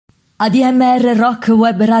ADMR Rock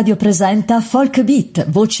Web Radio presenta Folk Beat,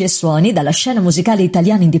 voci e suoni dalla scena musicale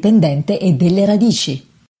italiana indipendente e delle radici.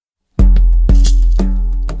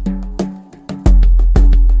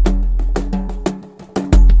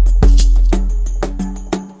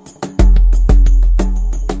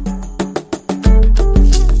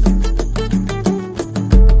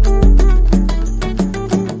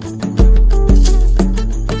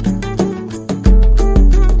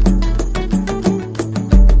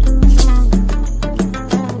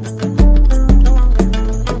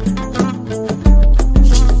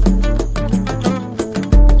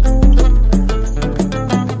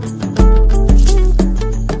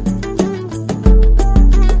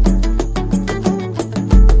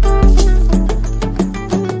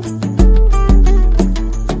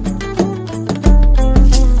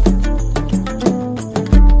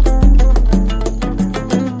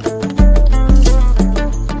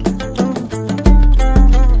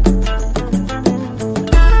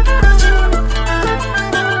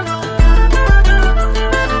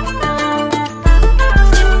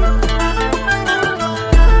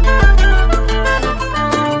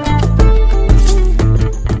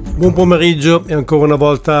 Buon pomeriggio e ancora una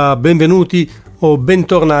volta benvenuti o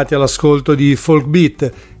bentornati all'ascolto di Folk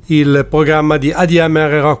Beat, il programma di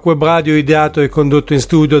ADMR Rock Web Radio ideato e condotto in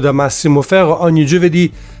studio da Massimo Ferro ogni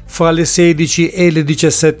giovedì fra le 16 e le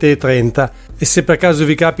 17:30. E se per caso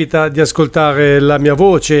vi capita di ascoltare la mia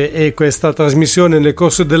voce e questa trasmissione nel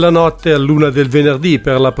corso della notte all'1 del venerdì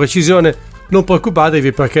per la precisione, non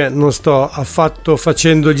preoccupatevi perché non sto affatto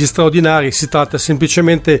facendo gli straordinari, si tratta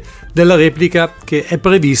semplicemente della replica che è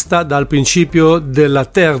prevista dal principio della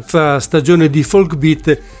terza stagione di Folk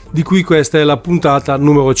Beat, di cui questa è la puntata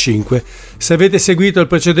numero 5. Se avete seguito il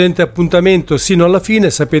precedente appuntamento sino alla fine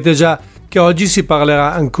sapete già che oggi si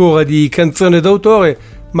parlerà ancora di canzone d'autore,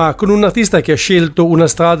 ma con un artista che ha scelto una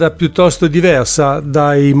strada piuttosto diversa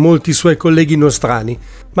dai molti suoi colleghi nostrani.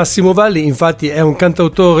 Massimo Valli infatti è un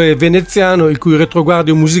cantautore veneziano il cui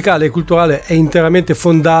retroguardio musicale e culturale è interamente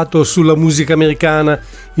fondato sulla musica americana,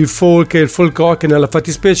 il folk e il folk rock, e nella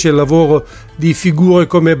fattispecie il lavoro di figure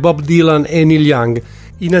come Bob Dylan e Neil Young.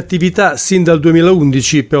 In attività sin dal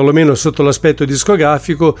 2011, perlomeno sotto l'aspetto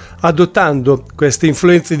discografico, adottando queste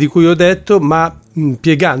influenze di cui ho detto, ma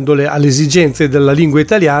piegandole alle esigenze della lingua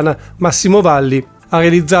italiana, Massimo Valli ha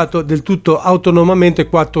realizzato del tutto autonomamente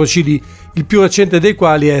 4 CD, il più recente dei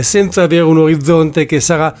quali è Senza avere un orizzonte, che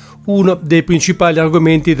sarà uno dei principali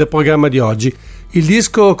argomenti del programma di oggi. Il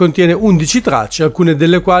disco contiene 11 tracce, alcune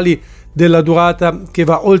delle quali della durata che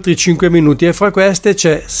va oltre i 5 minuti, e fra queste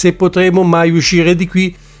c'è Se potremo mai uscire di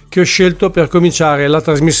qui, che ho scelto per cominciare la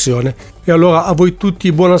trasmissione. E allora a voi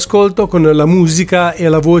tutti buon ascolto con la musica e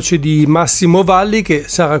la voce di Massimo Valli, che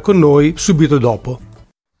sarà con noi subito dopo.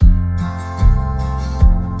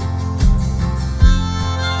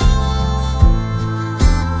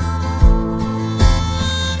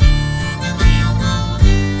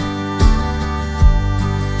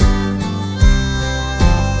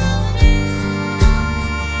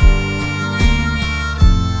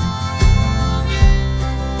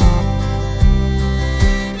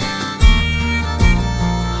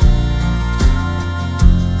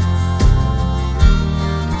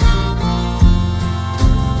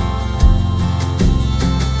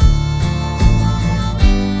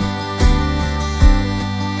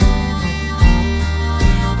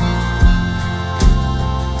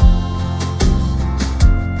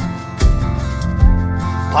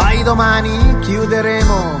 Domani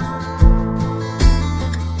chiuderemo,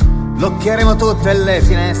 bloccheremo tutte le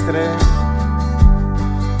finestre.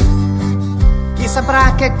 Chi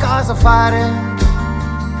saprà che cosa fare?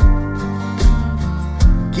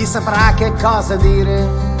 Chi saprà che cosa dire?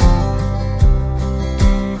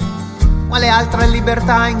 Quale altra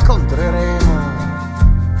libertà incontreremo?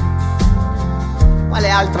 Quale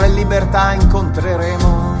altra libertà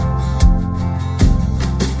incontreremo?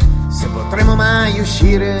 Se potremo mai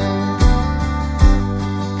uscire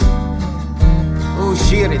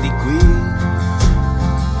di qui.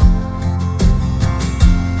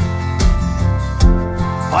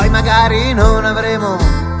 Poi magari non avremo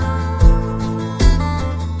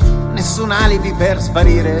nessun alibi per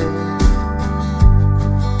sparire.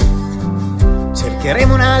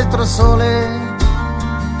 Cercheremo un altro sole,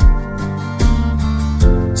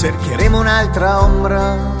 cercheremo un'altra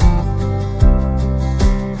ombra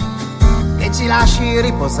che ci lasci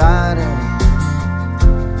riposare,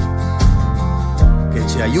 che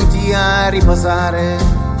ci aiuti a riposare.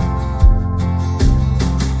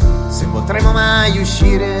 Se potremo mai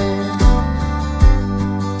uscire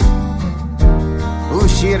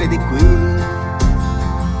di qui.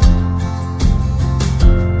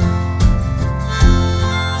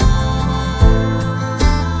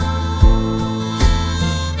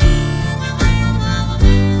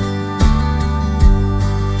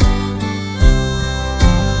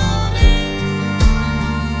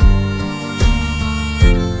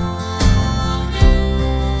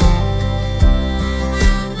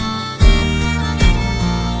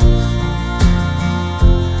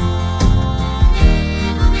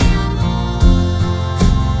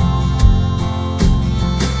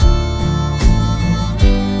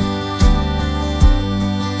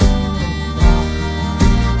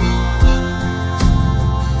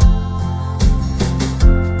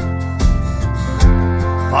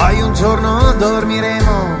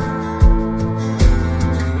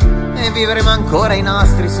 e vivremo ancora i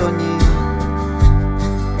nostri sogni.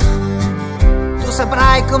 Tu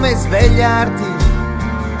saprai come svegliarti,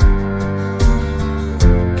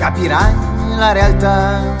 capirai la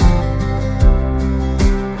realtà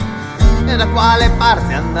e da quale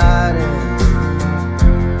parte andare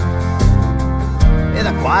e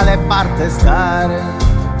da quale parte stare.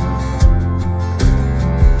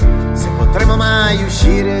 Se potremo mai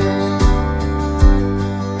uscire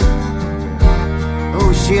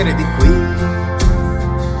di qui.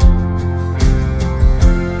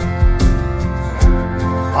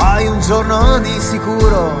 Poi un giorno di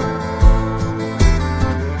sicuro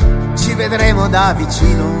ci vedremo da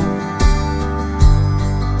vicino.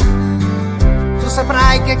 Tu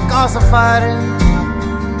saprai che cosa fare,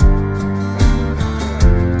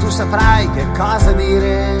 tu saprai che cosa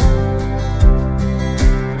dire.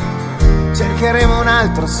 Cercheremo un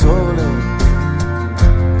altro sole,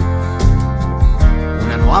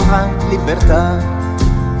 nuova libertà.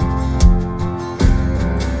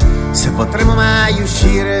 Se potremo mai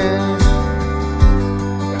uscire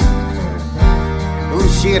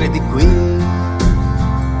di qui.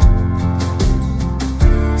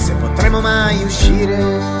 Se potremo mai uscire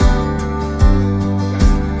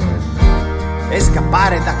e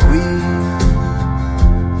scappare da qui.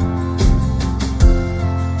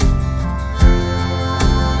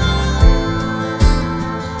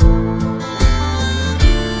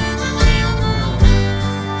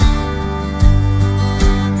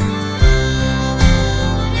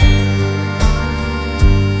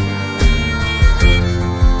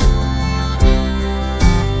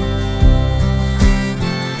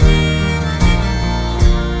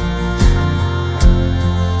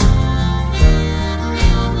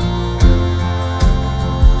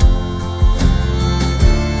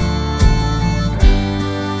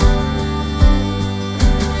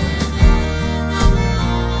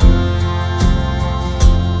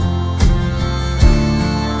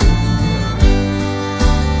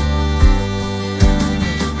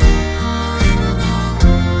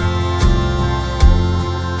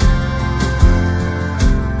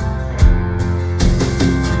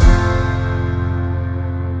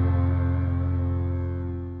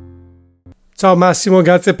 Ciao Massimo,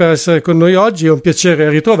 grazie per essere con noi oggi, è un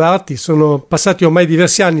piacere ritrovarti. Sono passati ormai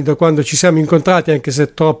diversi anni da quando ci siamo incontrati, anche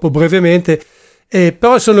se troppo brevemente,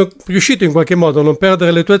 però sono riuscito in qualche modo a non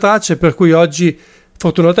perdere le tue tracce, per cui oggi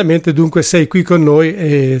fortunatamente dunque sei qui con noi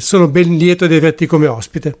e sono ben lieto di averti come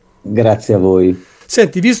ospite. Grazie a voi.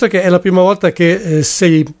 Senti, visto che è la prima volta che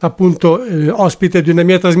sei appunto ospite di una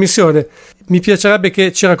mia trasmissione, mi piacerebbe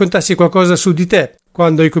che ci raccontassi qualcosa su di te.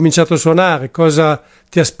 Quando hai cominciato a suonare, cosa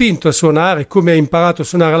ti ha spinto a suonare, come hai imparato a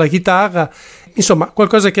suonare la chitarra, insomma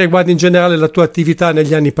qualcosa che riguarda in generale la tua attività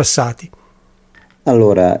negli anni passati.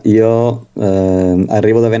 Allora, io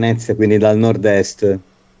arrivo da Venezia, quindi dal nord-est,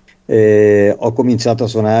 ho cominciato a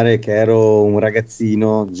suonare che ero un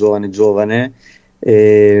ragazzino, giovane,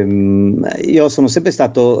 io sono sempre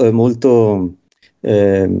stato molto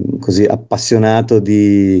così appassionato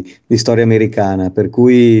di storia americana, per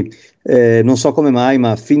cui non so come mai,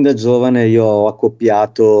 ma fin da giovane io ho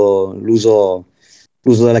accoppiato l'uso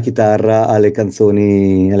della chitarra alle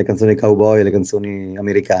canzoni cowboy, alle canzoni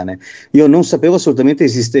americane. Io non sapevo assolutamente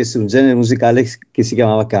esistesse un genere musicale che si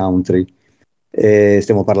chiamava country.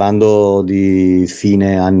 Stiamo parlando di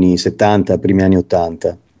fine anni 70, primi anni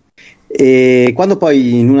 80. E quando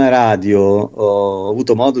poi in una radio ho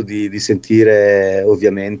avuto modo di sentire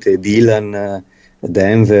ovviamente Dylan,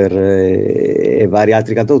 Denver e vari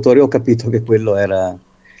altri cantautori, ho capito che quello era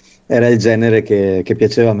il genere che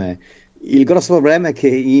piaceva a me. Il grosso problema è che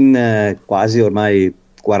in quasi ormai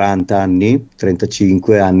 40 anni,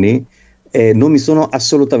 35 anni, non mi sono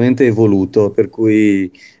assolutamente evoluto, per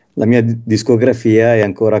cui la mia discografia è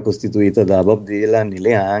ancora costituita da Bob Dylan, Neil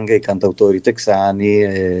Young, i cantautori texani,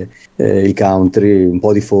 il country, un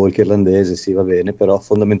po' di folk irlandese, sì, va bene, però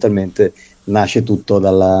fondamentalmente nasce tutto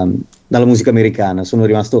dalla musica americana. Sono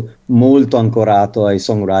rimasto molto ancorato ai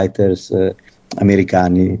songwriters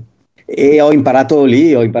americani e ho imparato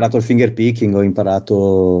il finger picking, ho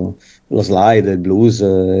imparato lo slide, il blues,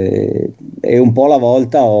 e un po' alla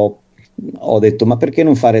volta ho detto ma perché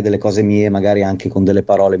non fare delle cose mie, magari anche con delle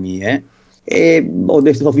parole mie, e ho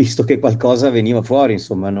visto che qualcosa veniva fuori,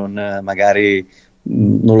 insomma, magari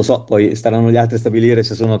non lo so, poi staranno gli altri a stabilire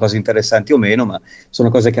se sono cose interessanti o meno, ma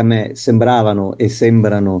sono cose che a me sembravano e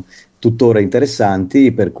sembrano tuttora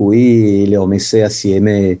interessanti, per cui le ho messe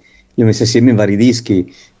assieme in vari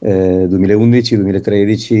dischi, 2011,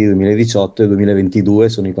 2013, 2018 e 2022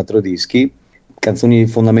 sono i 4 dischi, canzoni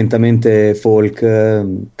fondamentalmente folk,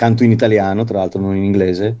 canto in italiano, tra l'altro non in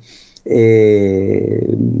inglese, e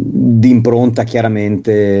di impronta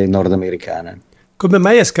chiaramente nordamericana. Come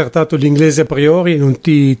mai hai scartato l'inglese a priori? Non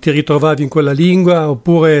ti ritrovavi in quella lingua,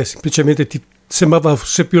 oppure semplicemente ti sembrava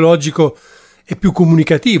fosse più logico e più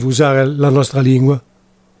comunicativo usare la nostra lingua?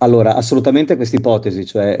 Allora, assolutamente questa ipotesi,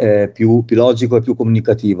 cioè più logico e più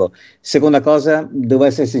comunicativo. Seconda cosa, devo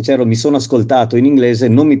essere sincero, mi sono ascoltato in inglese,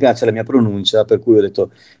 non mi piace la mia pronuncia, per cui ho detto,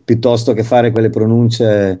 piuttosto che fare quelle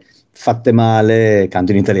pronunce fatte male,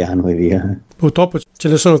 canto in italiano e via. Purtroppo ce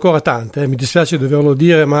ne sono ancora tante, mi dispiace doverlo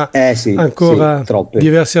dire, ma Sì, ancora sì,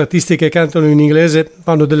 diversi artisti che cantano in inglese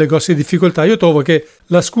hanno delle grosse difficoltà. Io trovo che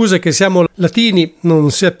la scusa che siamo latini non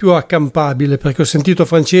sia più accampabile, perché ho sentito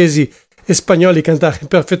francesi e spagnoli cantare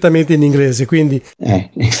perfettamente in inglese, quindi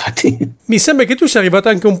infatti mi sembra che tu sia arrivato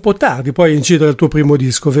anche un po' tardi poi a incidere il tuo primo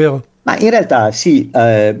disco, vero? Ma in realtà sì,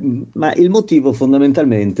 ma il motivo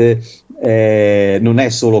fondamentalmente non è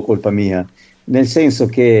solo colpa mia, nel senso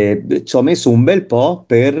che ci ho messo un bel po'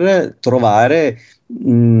 per trovare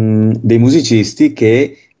dei musicisti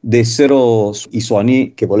che dessero i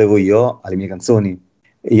suoni che volevo io alle mie canzoni.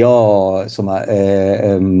 Io insomma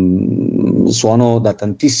suono da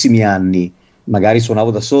tantissimi anni, magari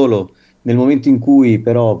suonavo da solo, nel momento in cui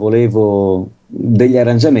però volevo degli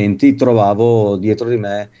arrangiamenti trovavo dietro di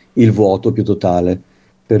me il vuoto più totale,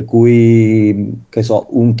 per cui che so,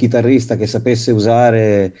 un chitarrista che sapesse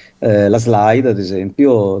usare la slide ad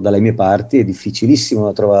esempio dalle mie parti è difficilissimo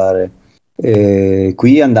da trovare.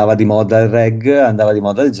 Qui andava di moda il reggae, andava di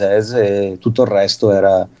moda il jazz e tutto il resto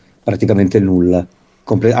era praticamente nulla,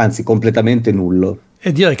 anzi completamente nullo.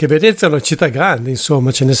 E dire che Venezia è una città grande,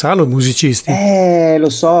 insomma, ce ne saranno musicisti. Lo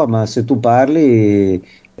so, ma se tu parli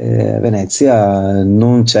a Venezia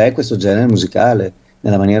non c'è questo genere musicale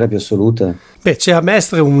nella maniera più assoluta. Beh, c'è a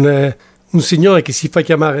Mestre un signore che si fa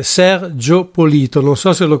chiamare Sergio Polito, non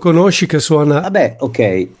so se lo conosci, che suona... Vabbè,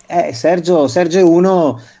 ok, Sergio è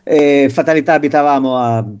uno, fatalità, abitavamo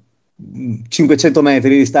a 500 metri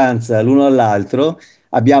di distanza l'uno dall'altro,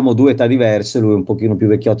 abbiamo due età diverse, lui è un pochino più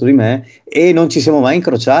vecchiotto di me e non ci siamo mai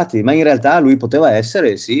incrociati, ma in realtà lui poteva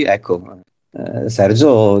essere, sì, ecco,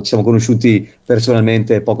 Sergio ci siamo conosciuti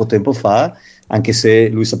personalmente poco tempo fa, anche se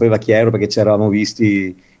lui sapeva chi ero perché ci eravamo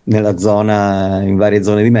visti nella zona, in varie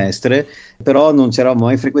zone di Mestre, però non ci eravamo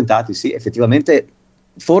mai frequentati, sì, effettivamente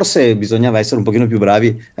forse bisognava essere un pochino più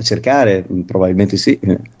bravi a cercare, probabilmente sì.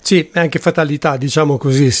 Sì, è anche fatalità, diciamo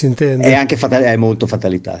così, si intende. È molto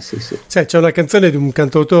fatalità, sì. Cioè, c'è una canzone di un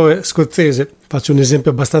cantautore scozzese, faccio un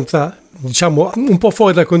esempio abbastanza, diciamo, un po'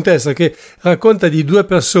 fuori dal contesto, che racconta di due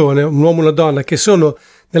persone, un uomo e una donna, che sono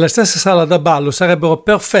nella stessa sala da ballo, sarebbero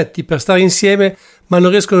perfetti per stare insieme, ma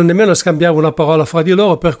non riescono nemmeno a scambiare una parola fra di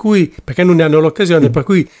loro, perché non ne hanno l'occasione, per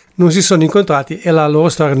cui non si sono incontrati e la loro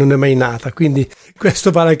storia non è mai nata. Quindi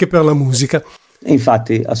questo vale anche per la musica.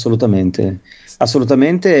 Infatti, assolutamente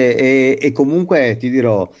e comunque ti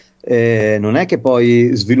dirò, non è che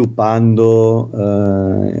poi sviluppando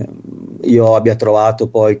io abbia trovato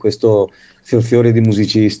poi questo fiorfiore di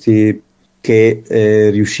musicisti che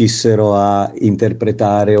riuscissero a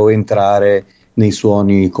interpretare o entrare nei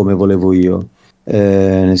suoni come volevo io,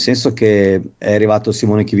 nel senso che è arrivato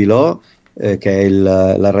Simone Chivilò, che è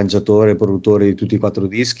l'arrangiatore e produttore di tutti i 4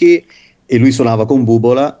 dischi, e lui suonava con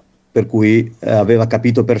bubola, per cui aveva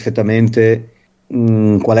capito perfettamente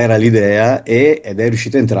qual era l'idea ed è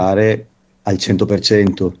riuscito a entrare al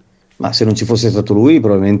 100%, ma se non ci fosse stato lui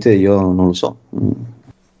probabilmente io non lo so.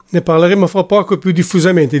 Ne parleremo fra poco più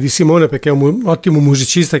diffusamente di Simone, perché è un ottimo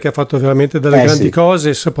musicista che ha fatto veramente delle grandi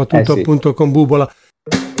cose, soprattutto appunto con bubola.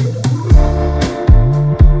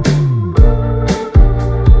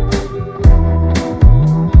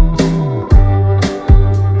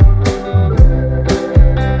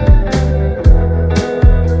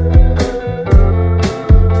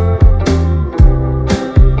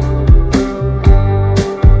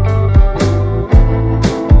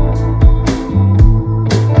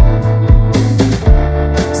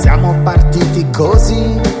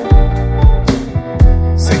 Così,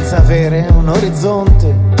 senza avere un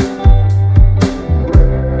orizzonte,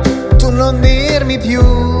 tu non dirmi più,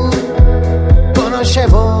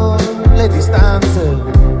 conoscevo le distanze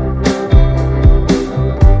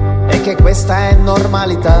e che questa è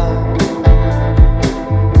normalità,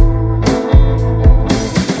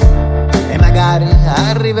 e magari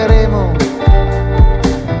arriveremo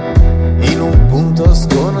in un punto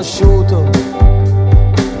sconosciuto,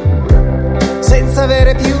 senza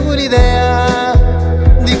avere più l'idea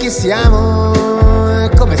di chi siamo e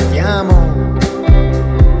come stiamo,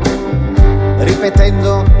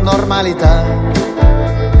 ripetendo normalità.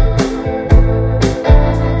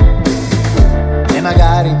 E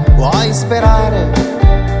magari puoi sperare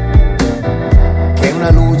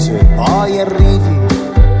luce, poi arrivi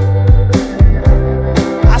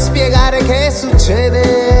a spiegare che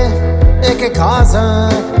succede e che cosa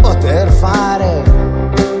poter fare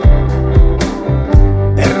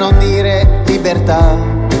per non dire libertà.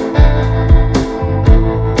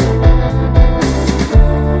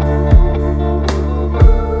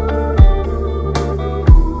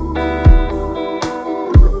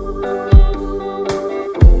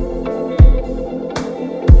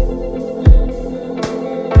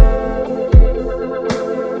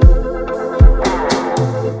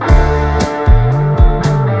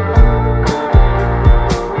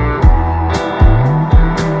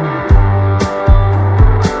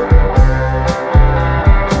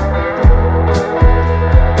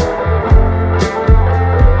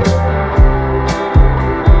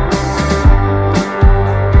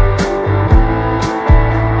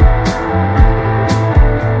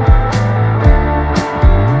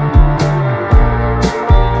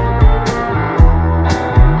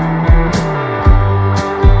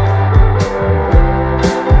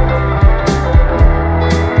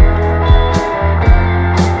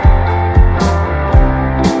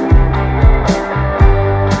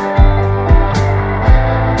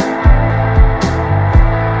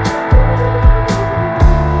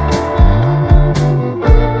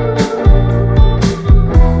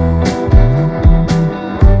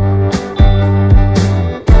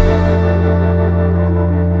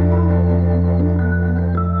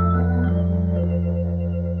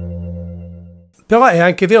 Però è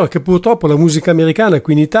anche vero che purtroppo la musica americana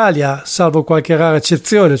qui in Italia, salvo qualche rara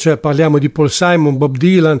eccezione, cioè parliamo di Paul Simon, Bob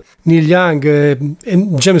Dylan, Neil Young e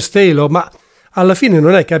James Taylor, ma alla fine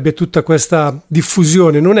non è che abbia tutta questa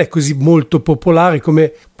diffusione, non è così molto popolare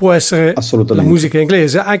come può essere la musica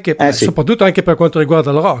inglese, anche, sì. Soprattutto anche per quanto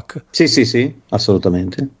riguarda il rock. Sì,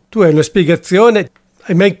 assolutamente. Tu hai una spiegazione?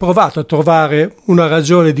 Hai mai provato a trovare una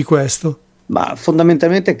ragione di questo? Ma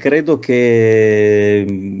fondamentalmente credo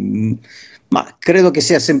che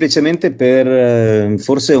sia semplicemente per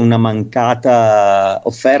forse una mancata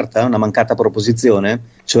offerta, una mancata proposizione,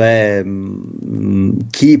 cioè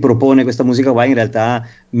chi propone questa musica qua in realtà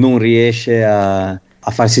non riesce a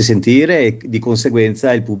farsi sentire e di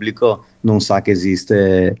conseguenza il pubblico non sa che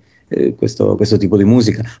esiste questo tipo di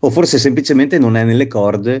musica, o forse semplicemente non è nelle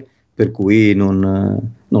corde per cui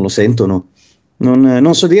non lo sentono.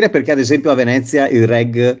 Non so dire, perché ad esempio a Venezia il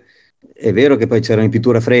reggae, è vero che poi c'era in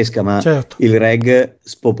pittura fresca, ma certo, il reggae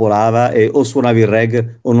spopolava e o suonavi il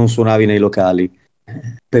reggae o non suonavi nei locali.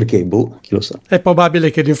 Perché? Chi lo sa. È probabile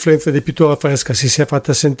che l'influenza di pittura fresca si sia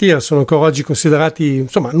fatta sentire, sono ancora oggi considerati,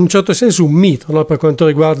 insomma, in un certo senso un mito, no? Per quanto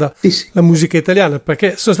riguarda la musica italiana,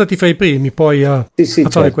 perché sono stati fra i primi poi a fare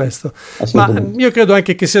certo, questo. Ma io credo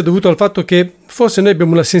anche che sia dovuto al fatto che forse noi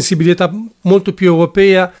abbiamo una sensibilità molto più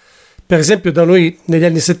europea. Per esempio da noi negli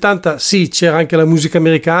anni 70 sì, c'era anche la musica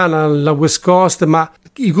americana, la West Coast, ma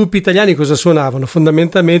i gruppi italiani cosa suonavano?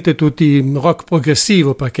 Fondamentalmente tutti rock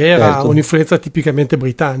progressivo, perché era un'influenza tipicamente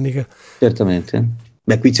britannica. Certamente.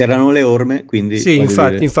 Beh, qui c'erano le orme, quindi... Sì,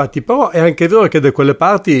 infatti, però è anche vero che da quelle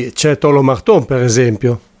parti c'è Tolo Marton, per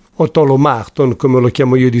esempio, o Tolo Marton, come lo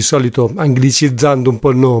chiamo io di solito, anglicizzando un po'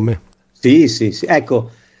 il nome. Sì, ecco...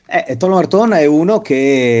 Tolo Marton è uno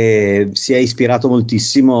che si è ispirato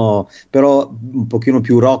moltissimo, però un pochino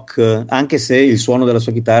più rock, anche se il suono della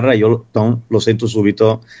sua chitarra io lo sento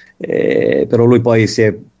subito, però lui poi si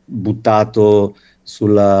è buttato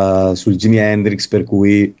sul Jimi Hendrix, per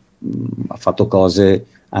cui ha fatto cose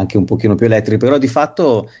anche un pochino più elettriche, però di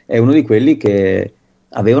fatto è uno di quelli che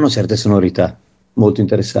avevano certe sonorità molto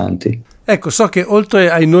interessanti. Ecco, so che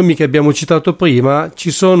oltre ai nomi che abbiamo citato prima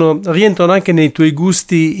rientrano anche nei tuoi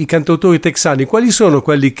gusti i cantautori texani. Quali sono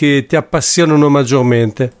quelli che ti appassionano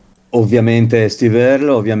maggiormente? Ovviamente Steve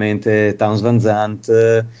Earle, ovviamente Townes Van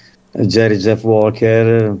Zandt, Jerry Jeff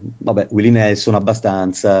Walker, Willie Nelson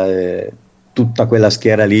abbastanza, tutta quella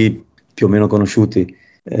schiera lì più o meno conosciuti.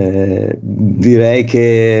 Direi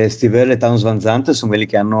che Steve Earle e Townes Van Zandt sono quelli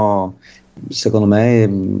che hanno, secondo me,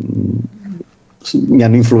 mi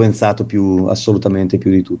hanno influenzato assolutamente più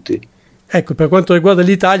di tutti. Ecco, per quanto riguarda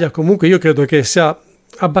l'Italia, comunque io credo che sia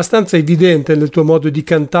abbastanza evidente nel tuo modo di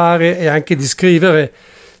cantare e anche di scrivere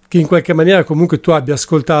che in qualche maniera comunque tu abbia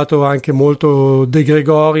ascoltato anche molto De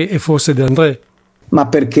Gregori e forse De André. Ma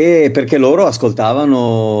perché loro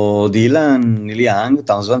ascoltavano Dylan, Neil Young,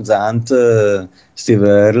 Townes Van Zandt, Steve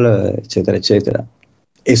Earle, eccetera eccetera,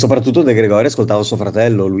 e soprattutto De Gregori ascoltava suo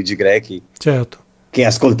fratello Luigi Grechi, certo, che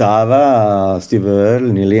ascoltava Steve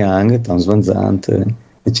Earle, Neil Young, Townes Van Zandt,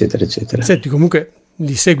 eccetera eccetera. Senti, comunque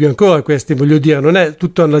li segui ancora questi, voglio dire, non è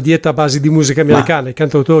tutta una dieta a base di musica americana, i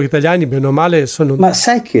cantautori italiani bene o male sono... Ma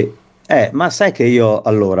sai che Ma sai che io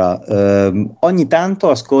allora ogni tanto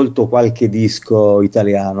ascolto qualche disco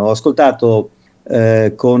italiano. Ho ascoltato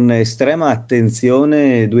con estrema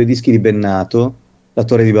attenzione 2 dischi di Bennato, La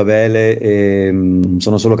Torre di Babele e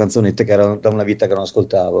Sono solo canzonette, che era da una vita che non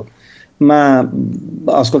ascoltavo. Ma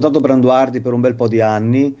ho ascoltato Branduardi per un bel po' di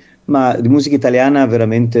anni, ma di musica italiana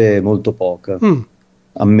veramente molto poca.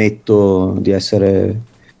 Ammetto di essere,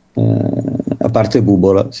 a parte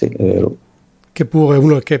Bubola, sì, è vero. Che pure è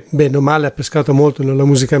uno che bene o male ha pescato molto nella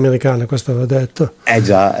musica americana, questo va detto.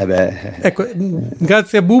 Già, Ecco,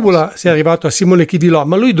 grazie a Bubola si è arrivato a Simone Chivilò,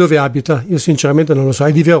 ma lui dove abita? Io sinceramente non lo so,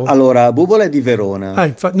 è di Verona. Allora, Bubola è di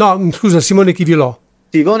Verona. No, scusa, Simone Chivilò.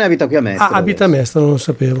 Simone abita qui a Mestre. Abita a Mestre, non lo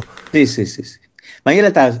sapevo. Sì. Ma in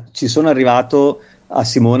realtà ci sono arrivato a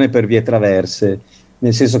Simone per vie traverse,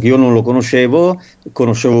 nel senso che io non lo conoscevo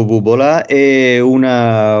Bubola, e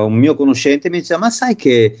un mio conoscente mi diceva: ma sai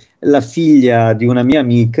che la figlia di una mia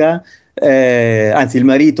amica, anzi il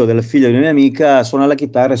marito della figlia di una mia amica suona la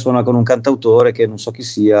chitarra e suona con un cantautore che non so chi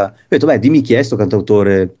sia. Ho detto: beh, dimmi chi è sto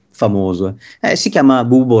cantautore famoso. Si chiama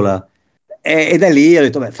Bubola. E da lì ho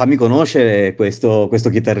detto: beh, fammi conoscere questo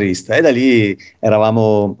chitarrista. E da lì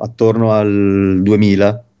eravamo attorno al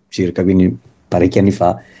 2000 circa, quindi parecchi anni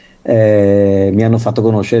fa. Mi hanno fatto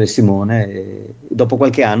conoscere Simone e dopo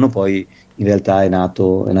qualche anno poi in realtà è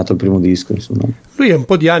nato il primo disco, insomma. Lui è un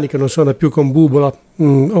po' di anni che non suona più con Bubola.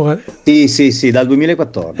 Ora... Sì, dal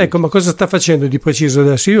 2014. Ecco, ma cosa sta facendo di preciso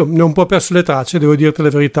adesso? Io ne ho un po' perso le tracce, devo dirti la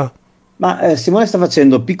verità. Ma Simone sta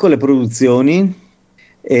facendo piccole produzioni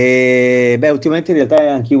e ultimamente in realtà è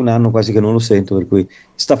anche un anno quasi che non lo sento, per cui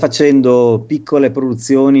sta facendo piccole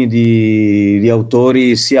produzioni di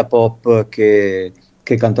autori sia pop che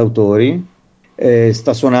cantautori.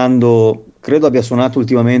 Sta suonando, credo abbia suonato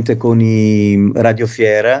ultimamente con i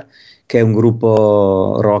Radiofiera, che è un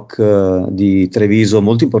gruppo rock di Treviso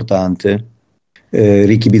molto importante.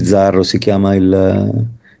 Ricky Bizzarro si chiama il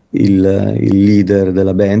leader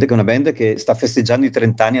della band, che è una band che sta festeggiando i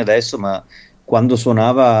 30 anni adesso, ma quando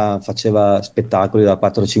suonava faceva spettacoli da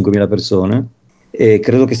 4-5 mila persone, e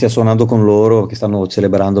credo che stia suonando con loro, che stanno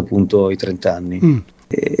celebrando appunto i 30 anni.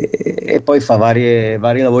 E poi fa vari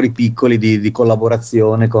lavori piccoli di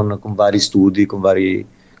collaborazione con vari studi, con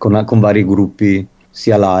vari gruppi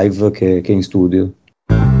sia live che in studio.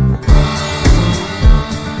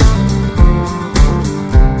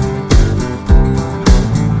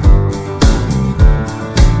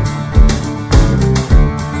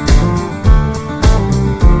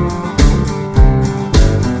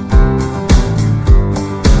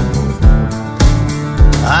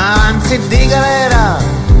 Di galera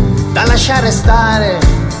da lasciare stare,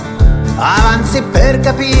 avanzi per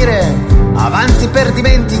capire, avanzi per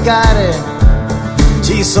dimenticare,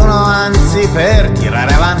 ci sono avanzi per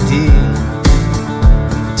tirare avanti,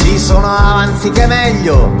 ci sono avanzi che è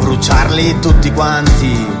meglio bruciarli tutti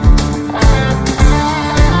quanti.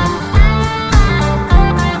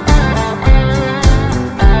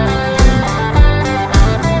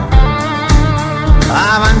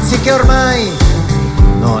 Avanzi che ormai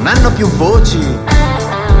non hanno più voci,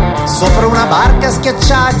 sopra una barca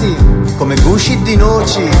schiacciati come gusci di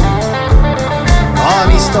noci. Ho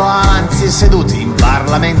visto avanzi seduti in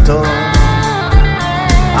Parlamento,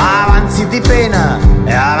 avanzi di pena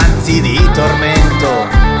e avanzi di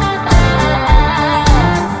tormento.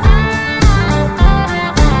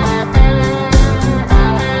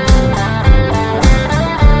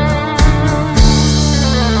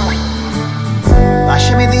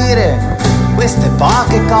 Lasciami dire queste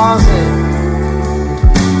poche cose,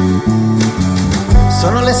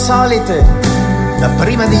 sono le solite da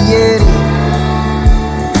prima di ieri,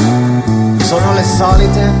 sono le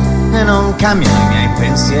solite e non cambiano i miei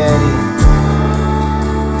pensieri,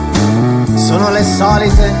 sono le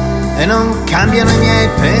solite e non cambiano i miei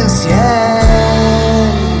pensieri.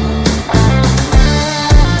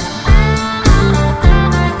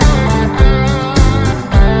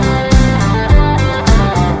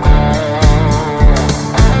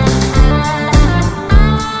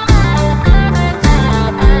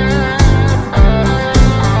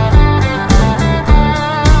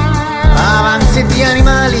 Di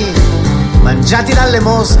animali mangiati dalle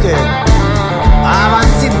mosche,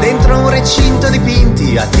 avanzi dentro un recinto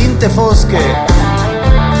dipinti a tinte fosche,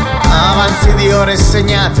 avanzi di ore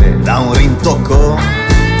segnate da un rintocco,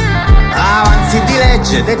 avanzi di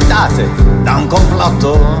legge dettate da un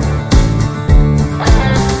complotto.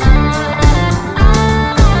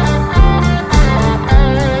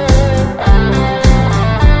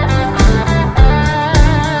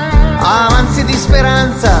 Avanzi di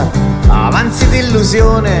speranza, avanzi di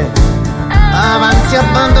illusione, avanzi ragazzi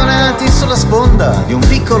abbandonati sulla sponda di un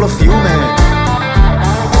piccolo fiume.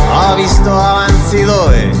 Ho visto avanzi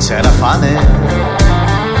dove c'era fame,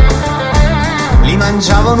 li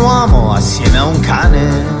mangiava un uomo assieme a un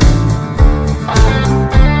cane.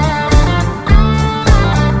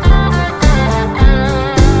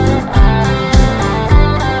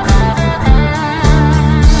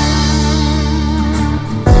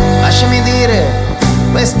 Lasciami dire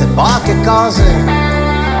queste poche cose,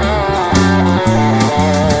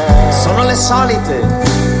 sono le solite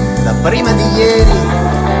da prima di ieri,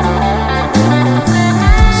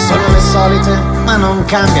 sono le solite ma non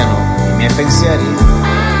cambiano i miei pensieri,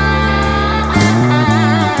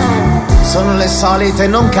 sono le solite,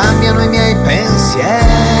 non cambiano i miei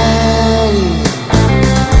pensieri.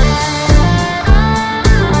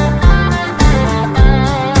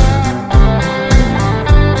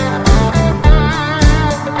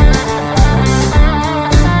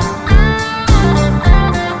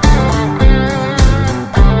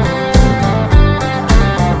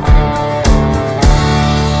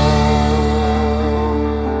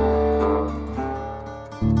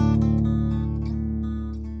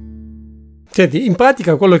 Senti, in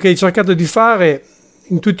pratica quello che hai cercato di fare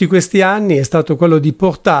in tutti questi anni è stato quello di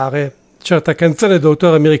portare certa canzone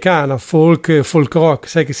d'autore americana, folk rock,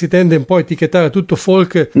 sai che si tende un po' a etichettare tutto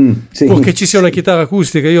folk sì. purché ci sia una chitarra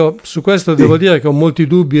acustica. Io su questo devo dire che ho molti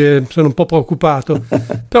dubbi e sono un po' preoccupato,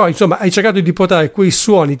 però insomma hai cercato di portare quei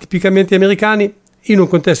suoni tipicamente americani in un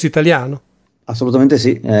contesto italiano. Assolutamente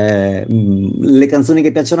sì, le canzoni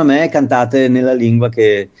che piacciono a me cantate nella lingua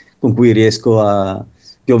con cui riesco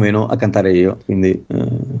più o meno a cantare io, quindi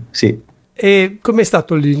sì. E com'è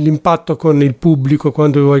stato l'impatto con il pubblico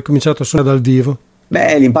quando hai cominciato a suonare dal vivo?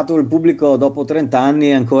 Beh, l'impatto del pubblico dopo 30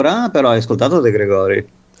 anni ancora, però hai ascoltato De Gregori.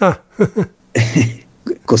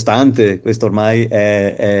 Costante, questo ormai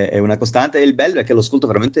è una costante, e il bello è che lo ascolto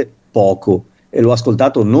veramente poco e l'ho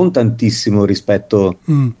ascoltato non tantissimo rispetto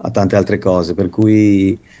a tante altre cose, per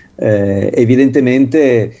cui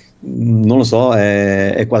evidentemente non lo so,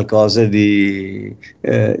 è qualcosa di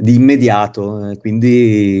immediato,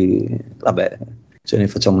 quindi vabbè, ce ne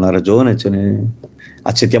facciamo una ragione,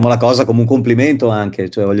 accettiamo la cosa come un complimento anche,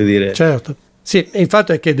 cioè voglio dire. Certo, sì, e il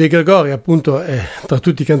fatto è che De Gregori appunto è tra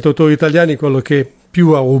tutti i cantautori italiani quello che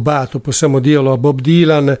più ha rubato, possiamo dirlo, a Bob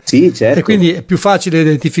Dylan. Sì, certo. E quindi è più facile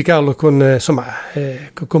identificarlo con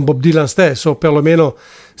con Bob Dylan stesso, o perlomeno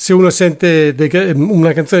se uno sente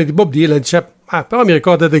una canzone di Bob Dylan dice però mi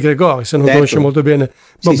ricorda De Gregori, se non conosce molto bene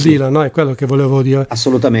Bob Dylan, no? È quello che volevo dire.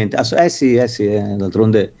 Assolutamente, sì,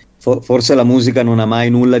 d'altronde forse la musica non ha mai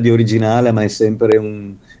nulla di originale, ma è sempre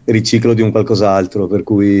un riciclo di un qualcos'altro, per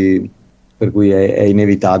cui è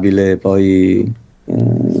inevitabile poi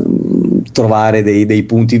trovare dei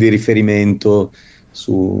punti di riferimento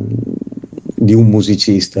di un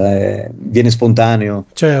musicista, viene spontaneo.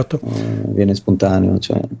 Certo. Viene spontaneo,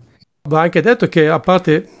 cioè. Va anche detto che, a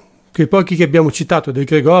parte quei pochi che abbiamo citato, De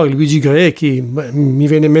Gregori, Luigi Grechi, mi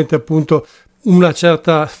viene in mente appunto una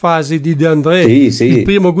certa fase di De André, sì. il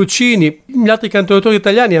primo Guccini, gli altri cantautori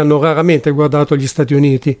italiani hanno raramente guardato gli Stati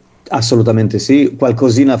Uniti. Assolutamente sì,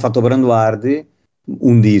 qualcosina ha fatto Branduardi,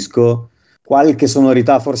 un disco, qualche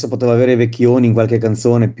sonorità forse poteva avere Vecchioni in qualche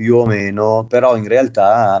canzone più o meno, però in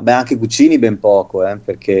realtà anche Guccini ben poco,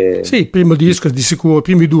 perché sì, il primo disco di sicuro, i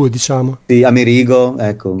primi due diciamo. Sì, Amerigo,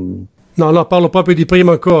 ecco. No, parlo proprio di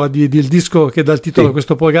prima ancora, del disco che dà il titolo a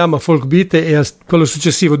questo programma, Folk Beat, e quello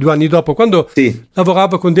successivo 2 anni dopo, quando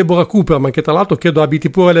lavorava con Deborah Cooperman, che tra l'altro credo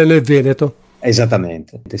abiti pure lei nel Veneto.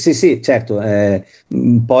 Esattamente, sì, certo.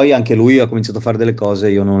 Poi anche lui ha cominciato a fare delle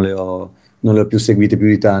cose, io non le ho più seguite più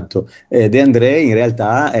di tanto. De André in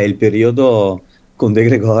realtà è il periodo con De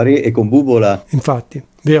Gregori e con Bubola. Infatti,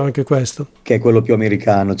 vero anche questo. Che è quello più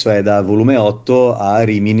americano, cioè da Volume 8 a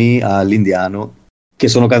Rimini all'Indiano, che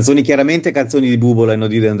sono chiaramente canzoni di Bubola e non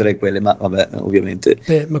di De André quelle, ma vabbè, ovviamente.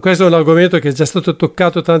 Ma questo è un argomento che è già stato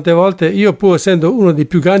toccato tante volte. Io, pur essendo uno dei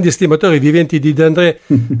più grandi estimatori viventi di De André,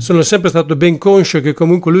 sono sempre stato ben conscio che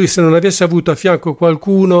comunque lui, se non avesse avuto a fianco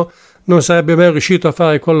qualcuno, non sarebbe mai riuscito a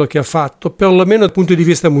fare quello che ha fatto, perlomeno dal punto di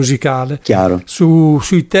vista musicale. Chiaro.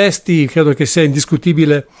 Sui testi credo che sia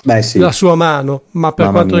indiscutibile la sua mano, ma per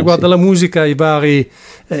quanto riguarda la musica, i vari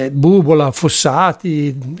Bubola,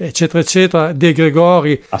 Fossati, eccetera eccetera, De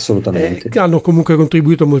Gregori, assolutamente, hanno comunque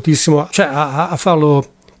contribuito moltissimo, cioè a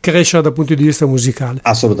farlo crescere dal punto di vista musicale.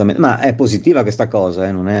 Assolutamente, ma è positiva questa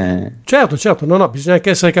cosa, non è... Certo, no, bisogna anche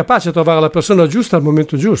essere capaci di trovare la persona giusta al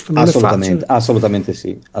momento giusto, non assolutamente, è facile. Assolutamente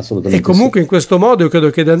sì, assolutamente. E comunque in questo modo io credo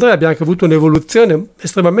che De André abbia anche avuto un'evoluzione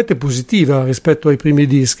estremamente positiva rispetto ai primi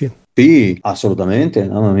dischi. Sì, assolutamente,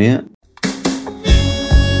 mamma mia.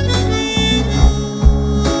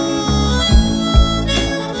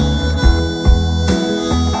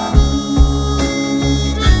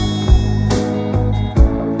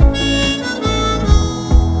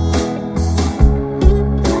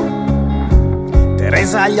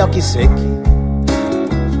 dagli occhi secchi,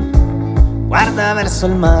 guarda verso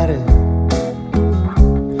il mare.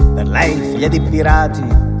 Per lei figlia di pirati,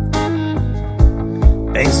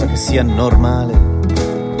 penso che sia normale.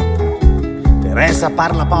 Teresa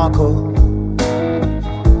parla poco,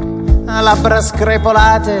 ha labbra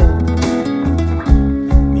screpolate,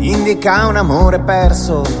 mi indica un amore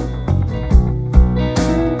perso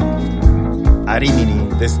a Rimini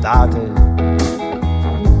d'estate.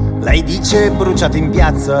 Lei dice bruciato in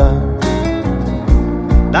piazza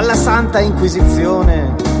dalla Santa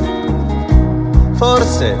Inquisizione,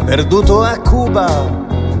 forse perduto a Cuba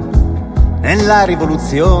nella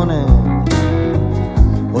rivoluzione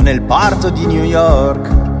o nel porto di New York,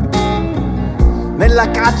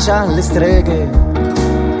 nella caccia alle streghe,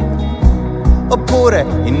 oppure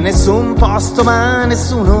in nessun posto ma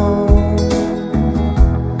nessuno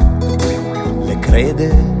le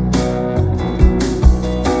crede.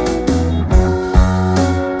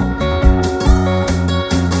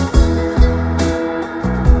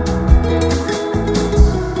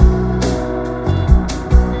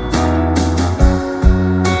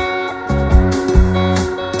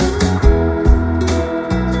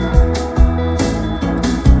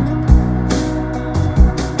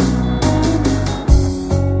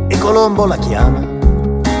 Colombo la chiama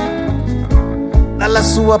dalla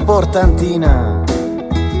sua portantina,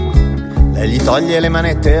 lei gli toglie le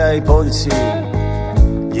manette ai polsi,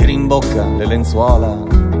 gli rimbocca le lenzuola.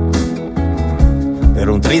 Per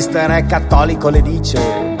un triste re cattolico le dice: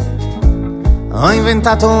 ho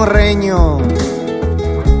inventato un regno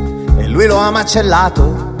e lui lo ha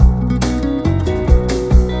macellato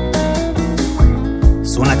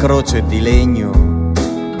su una croce di legno.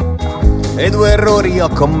 E 2 errori ho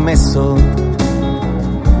commesso,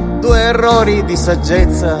 2 errori di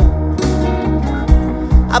saggezza: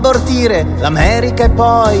 abortire l'America e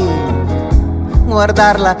poi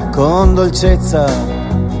guardarla con dolcezza.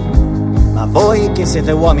 Ma voi che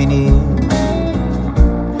siete uomini,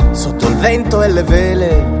 sotto il vento e le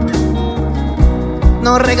vele,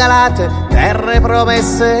 non regalate terre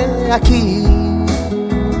promesse a chi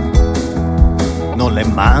non le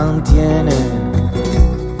mantiene.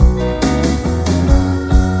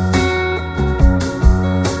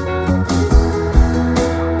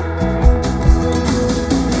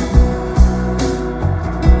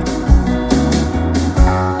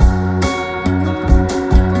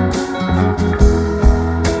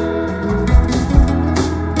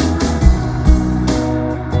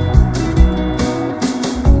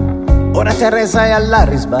 Ora Teresa è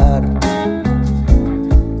all'Harris Bar,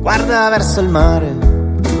 guarda verso il mare.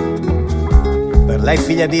 Per lei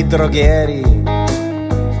figlia di droghieri,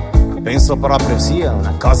 penso proprio sia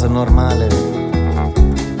una cosa normale.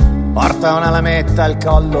 Porta una lametta al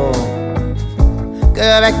collo che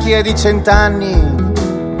è vecchia di 100 anni.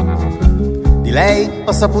 Di lei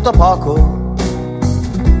ho saputo poco,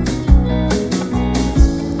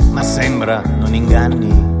 ma sembra non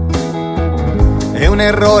inganni. E un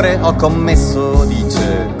errore ho commesso,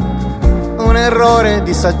 dice, un errore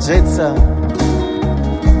di saggezza: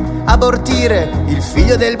 abortire il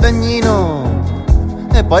figlio del bagnino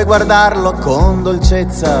e poi guardarlo con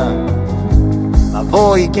dolcezza. Ma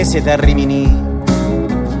voi che siete a Rimini,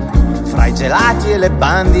 fra i gelati e le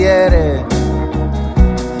bandiere,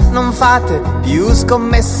 non fate più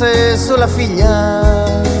scommesse sulla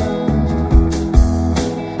figlia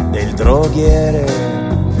del droghiere.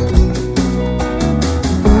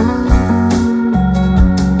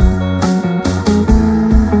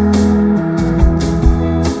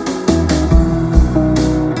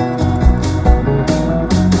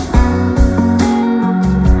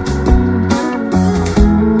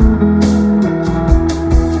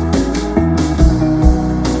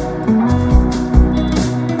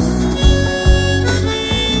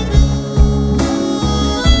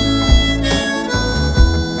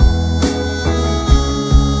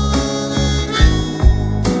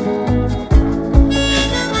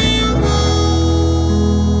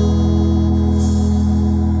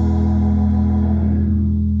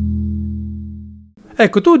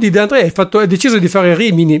 Ecco, tu di De André hai deciso di fare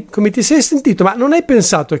Rimini. Come ti sei sentito? Ma non hai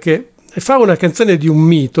pensato che fare una canzone di un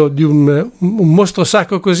mito, di un mostro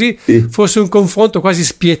sacro così, sì, fosse un confronto quasi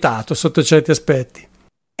spietato sotto certi aspetti?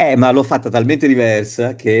 Ma l'ho fatta talmente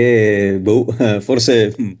diversa che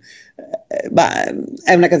forse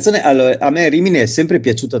è una canzone. Allora, a me Rimini è sempre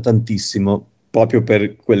piaciuta tantissimo, proprio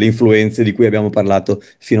per quelle influenze di cui abbiamo parlato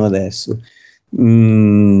fino adesso.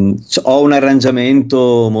 ho un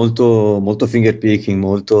arrangiamento molto, molto finger picking,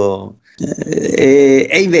 molto...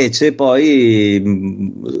 e invece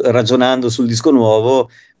poi ragionando sul disco nuovo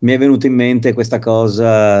mi è venuta in mente questa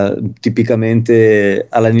cosa tipicamente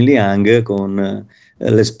alla Neil Young con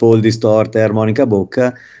le Paul distorte e armonica a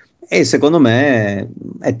bocca, e secondo me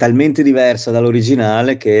è talmente diversa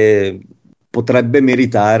dall'originale che potrebbe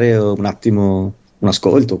meritare un attimo un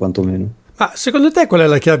ascolto quantomeno. Ma secondo te qual è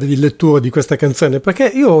la chiave di lettura di questa canzone? Perché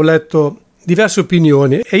io ho letto diverse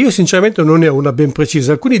opinioni e io sinceramente non ne ho una ben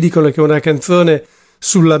precisa. Alcuni dicono che è una canzone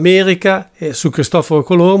sull'America e su Cristoforo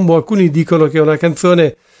Colombo, alcuni dicono che è una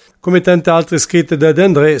canzone, come tante altre scritte da De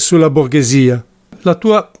André, sulla borghesia. La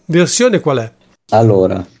tua versione qual è?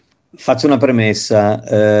 Allora, faccio una premessa,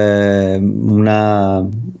 una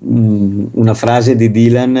frase di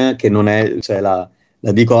Dylan che non è, cioè la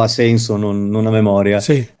dico a senso, non a memoria,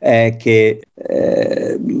 Sì. è che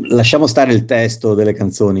lasciamo stare il testo delle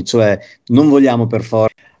canzoni, cioè non vogliamo per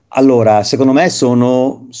forza. Allora, secondo me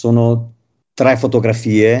sono 3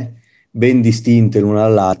 fotografie ben distinte l'una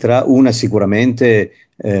dall'altra, una sicuramente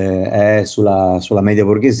è sulla media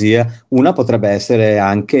borghesia, una potrebbe essere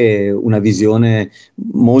anche una visione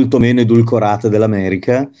molto meno edulcorata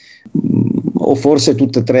dell'America, o forse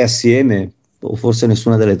tutte e 3 assieme, o forse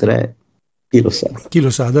nessuna delle 3. Chi lo sa? Chi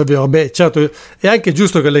lo sa, davvero. Beh, certo, è anche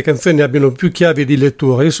giusto che le canzoni abbiano più chiavi di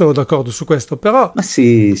lettura, io sono d'accordo su questo, però... Ma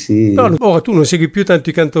sì. Però ora tu non segui più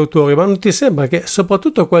tanto i cantautori, ma non ti sembra che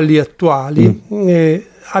soprattutto quelli attuali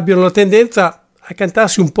abbiano la tendenza a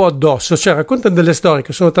cantarsi un po' addosso, cioè raccontano delle storie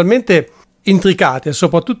che sono talmente intricate,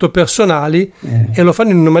 soprattutto personali, e lo fanno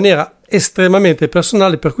in una maniera estremamente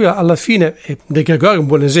personale, per cui alla fine, De Gregori è un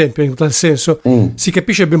buon esempio in tal senso, si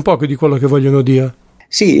capisce ben poco di quello che vogliono dire.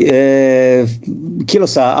 Sì, chi lo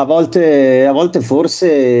sa, a volte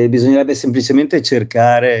forse bisognerebbe semplicemente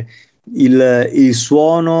cercare il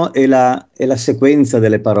suono e la sequenza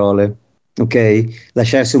delle parole, ok?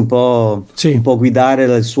 Lasciarsi un po' guidare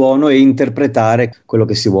dal suono e interpretare quello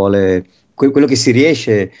che si vuole, quello che si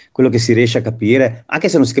riesce a capire, anche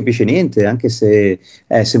se non si capisce niente, anche se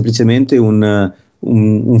è semplicemente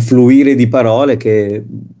un fluire di parole che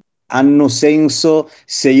hanno senso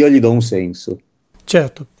se io gli do un senso.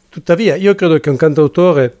 Certo, tuttavia io credo che un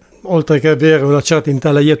cantautore, oltre che avere una certa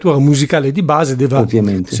intelaiatura musicale di base, deve,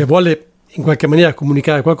 ovviamente, se vuole in qualche maniera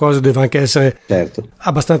comunicare qualcosa, deve anche essere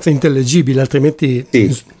abbastanza intellegibile, altrimenti... Sì,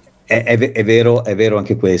 è vero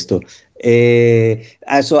anche questo. E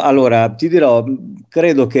adesso, allora, ti dirò,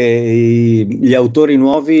 credo che gli autori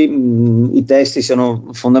nuovi, i testi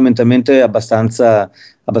siano fondamentalmente abbastanza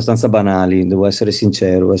banali, devo essere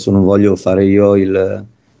sincero, adesso non voglio fare io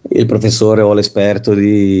il professore o l'esperto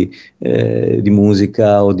di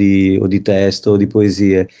musica o di testo o di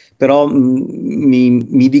poesie, però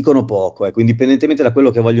mi dicono poco, ecco, indipendentemente da quello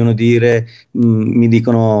che vogliono dire, mi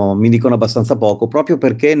dicono abbastanza poco, proprio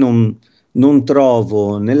perché non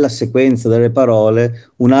trovo nella sequenza delle parole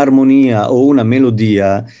un'armonia o una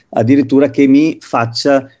melodia addirittura che mi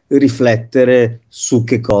faccia riflettere su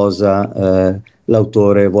che cosa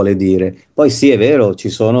l'autore vuole dire. Poi sì, è vero, ci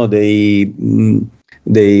sono dei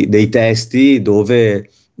testi dove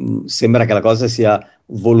sembra che la cosa sia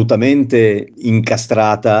volutamente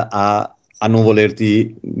incastrata a non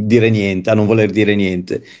volerti dire niente, a non voler dire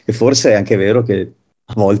niente, e forse è anche vero che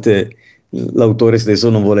a volte l'autore stesso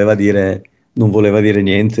non voleva dire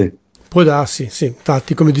niente. Può darsi, sì,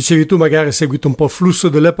 infatti come dicevi tu magari hai seguito un po' il flusso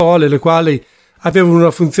delle parole, le quali avevano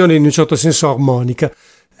una funzione in un certo senso armonica.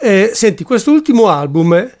 Senti, quest'ultimo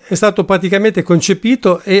album è stato praticamente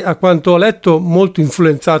concepito e, a quanto ho letto, molto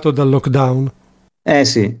influenzato dal lockdown.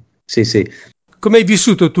 Sì. Come hai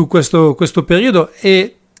vissuto tu questo periodo,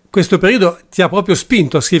 e questo periodo ti ha proprio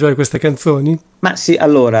spinto a scrivere queste canzoni? Ma sì,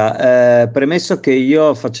 allora, premesso che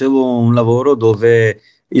io facevo un lavoro dove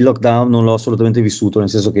il lockdown non l'ho assolutamente vissuto, nel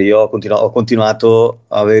senso che io ho continuato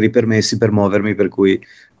a avere i permessi per muovermi, per cui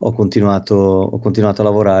ho continuato a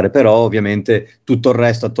lavorare, però ovviamente tutto il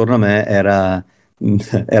resto attorno a me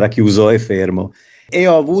era chiuso e fermo. E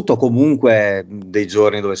ho avuto comunque dei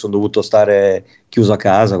giorni dove sono dovuto stare chiuso a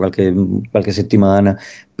casa qualche settimana,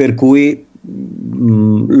 per cui io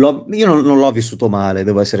non l'ho vissuto male,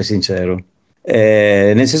 devo essere sincero.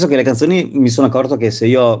 Nel senso che le canzoni, mi sono accorto che se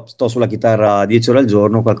io sto sulla chitarra 10 ore al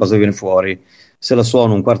giorno qualcosa viene fuori, se la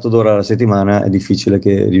suono un quarto d'ora alla settimana è difficile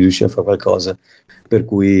che riesci a fare qualcosa, per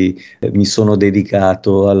cui mi sono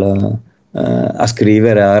dedicato a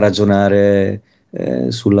scrivere, a ragionare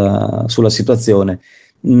sulla situazione.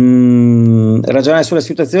 ragionare sulla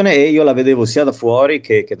situazione, e io la vedevo sia da fuori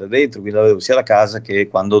che da dentro, quindi la vedevo sia da casa che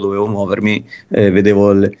quando dovevo muovermi,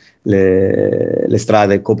 vedevo le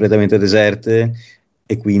strade completamente deserte,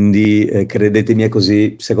 e quindi credetemi, è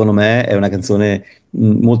così. Secondo me è una canzone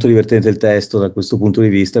molto divertente, il testo da questo punto di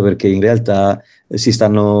vista, perché in realtà si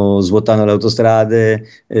stanno svuotando le autostrade,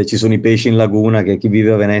 ci sono i pesci in laguna, che chi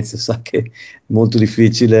vive a Venezia sa che è molto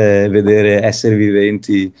difficile vedere esseri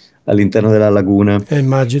viventi all'interno della laguna.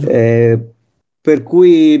 Immagino. Per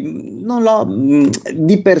cui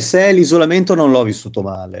di per sé l'isolamento non l'ho vissuto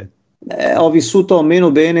male. Ho vissuto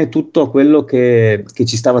meno bene tutto quello che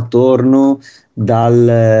ci stava attorno,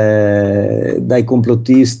 dai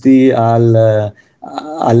complottisti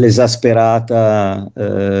agli esasperati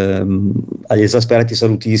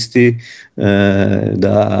salutisti, da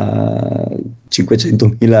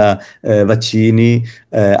 500.000 vaccini,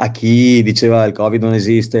 a chi diceva il Covid non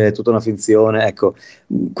esiste, è tutta una finzione. Ecco,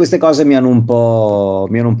 queste cose mi hanno un po'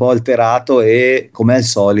 alterato, e come al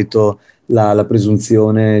solito la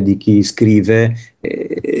presunzione di chi scrive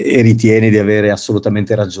e ritiene di avere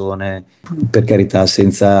assolutamente ragione, per carità,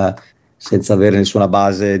 senza avere nessuna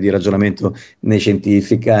base di ragionamento né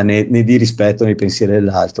scientifica né di rispetto nei pensieri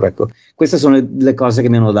dell'altro. Ecco, queste sono le cose che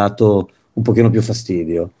mi hanno dato un pochino più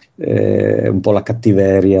fastidio, un po' la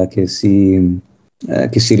cattiveria che si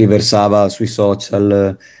riversava sui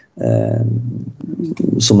social.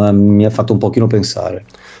 Insomma, mi ha fatto un pochino pensare.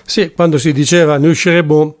 Sì, quando si diceva ne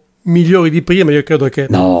usciremo migliori di prima, io credo che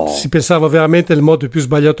si pensava veramente nel modo più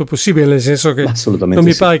sbagliato possibile, nel senso che non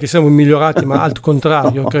mi pare che siamo migliorati, ma al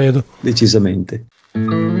contrario, credo. Decisamente.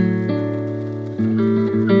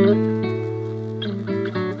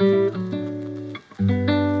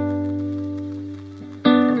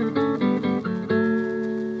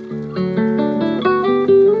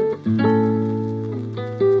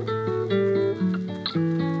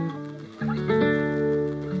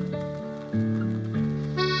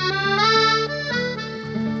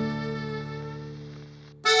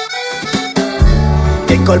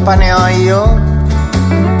 Che colpa ne ho io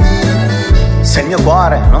se il mio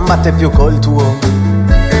cuore non batte più col tuo,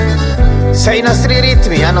 se i nostri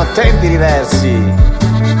ritmi hanno tempi diversi,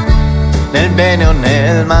 nel bene o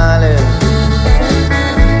nel male?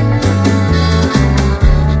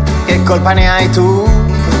 Che colpa ne hai tu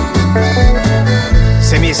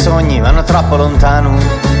se i miei sogni vanno troppo lontano,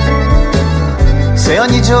 se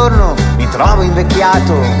ogni giorno mi trovo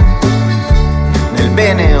invecchiato, nel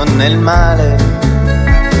bene o nel male?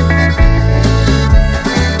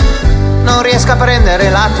 Non riesco a prendere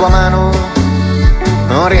la tua mano,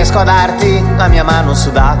 non riesco a darti la mia mano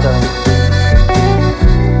sudata.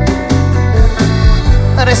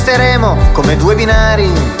 Resteremo come due binari,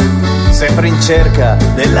 sempre in cerca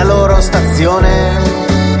della loro stazione.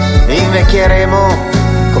 Invecchieremo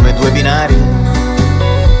come due binari.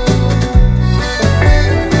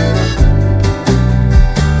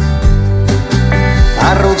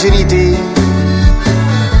 Arrugginiti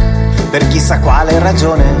per chissà quale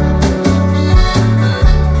ragione.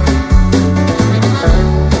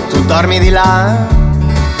 Dormi di là,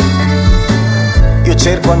 io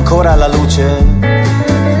cerco ancora la luce.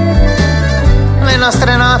 Le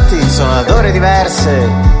nostre notti sono ad ore diverse,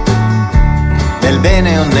 nel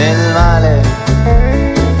bene o nel male.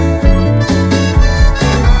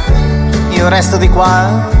 Io resto di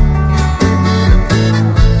qua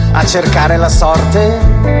a cercare la sorte,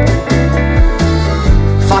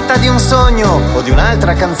 fatta di un sogno o di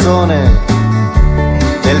un'altra canzone,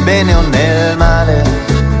 nel bene o nel male.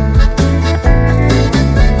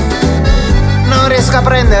 Non riesco a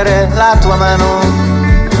prendere la tua mano,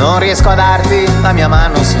 non riesco a darti la mia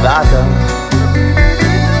mano sudata.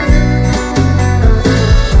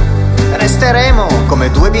 Resteremo come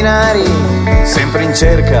due binari, sempre in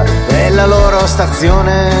cerca della loro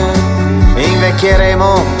stazione.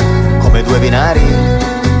 Invecchieremo come due binari.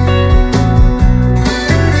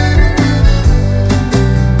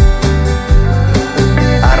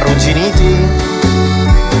 Arrugginiti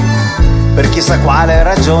per chissà quale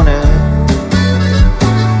ragione.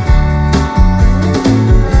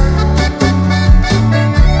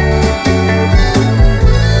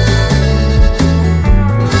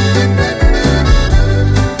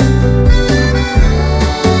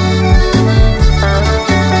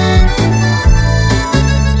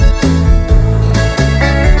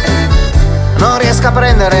 A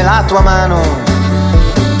prendere la tua mano,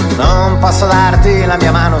 non posso darti la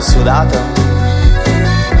mia mano sudata.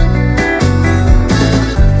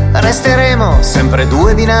 Resteremo sempre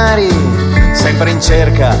due binari, sempre in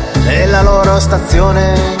cerca della loro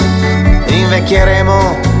stazione.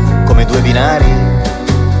 Invecchieremo come due binari.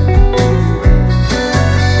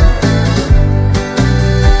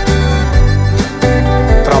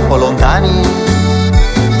 lontani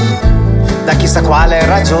da chissà quale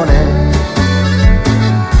ragione.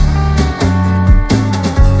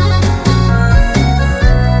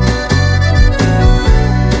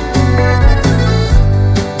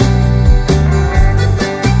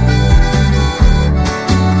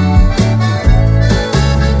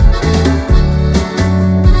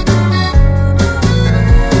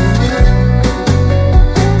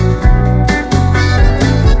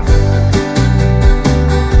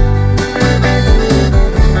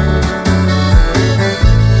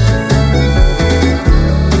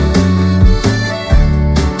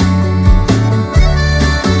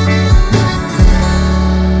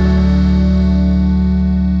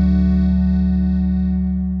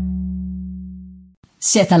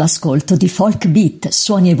 Siete all'ascolto di Folk Beat,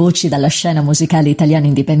 suoni e voci dalla scena musicale italiana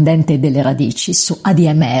indipendente e delle radici su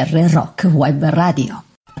ADMR Rock Web Radio.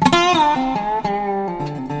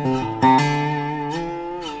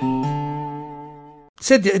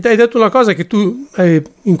 Senti, hai detto una cosa, che tu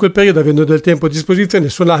in quel periodo, avendo del tempo a disposizione,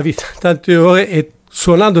 suonavi tante ore, e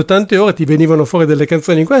suonando tante ore ti venivano fuori delle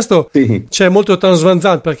canzoni. In questo Sì. c'è molto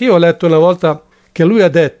transvanzante, perché io ho letto una volta che lui ha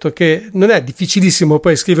detto che non è difficilissimo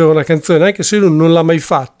poi scrivere una canzone, anche se lui non l'ha mai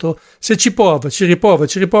fatto. Se ci prova, ci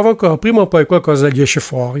riprova ancora, prima o poi qualcosa gli esce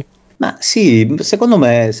fuori. Ma sì, secondo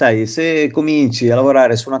me, sai, se cominci a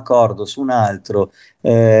lavorare su un accordo, su un altro,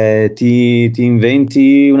 ti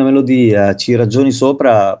inventi una melodia, ci ragioni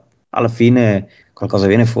sopra, alla fine qualcosa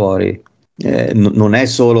viene fuori. Non è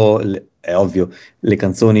solo, è ovvio, le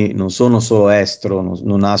canzoni non sono solo estro,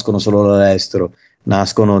 non nascono solo dall'estero,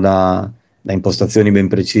 nascono da impostazioni ben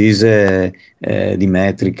precise, di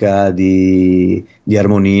metrica, di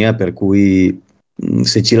armonia, per cui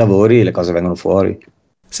se ci lavori le cose vengono fuori.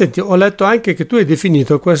 Senti, ho letto anche che tu hai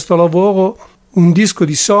definito questo lavoro un disco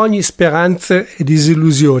di sogni, speranze e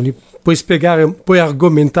disillusioni. Puoi spiegare, puoi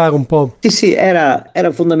argomentare un po'? Sì, era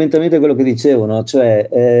fondamentalmente quello che dicevo, no?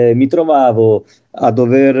 Cioè, mi trovavo a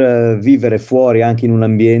dover vivere fuori, anche in un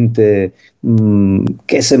ambiente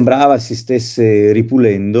che sembrava si stesse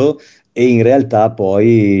ripulendo, e in realtà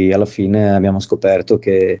poi alla fine abbiamo scoperto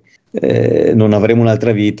che non avremo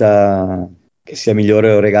un'altra vita che sia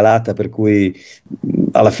migliore o regalata, per cui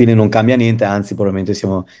alla fine non cambia niente, anzi probabilmente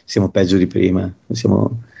siamo peggio di prima,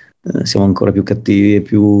 siamo ancora più cattivi e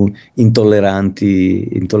più intolleranti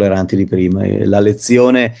di prima. E la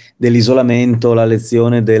lezione dell'isolamento, la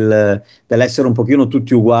lezione dell'essere un pochino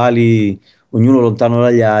tutti uguali, ognuno lontano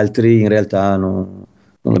dagli altri, in realtà non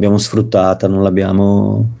l'abbiamo sfruttata, non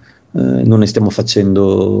ne stiamo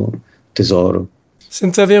facendo tesoro.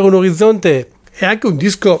 Senza avere un orizzonte. È anche un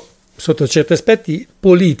disco, sotto certi aspetti,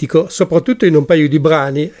 politico, soprattutto in un paio di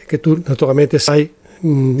brani che tu naturalmente sai. Sì.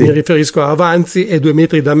 Mi riferisco a Avanzi e 2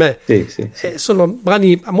 metri da me. Sì. Sono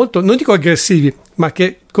brani molto, non dico aggressivi, ma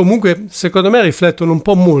che comunque secondo me riflettono un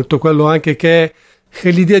po' molto quello anche che è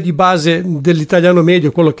l'idea di base dell'italiano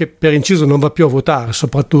medio, quello che per inciso non va più a votare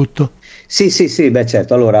soprattutto. Sì, beh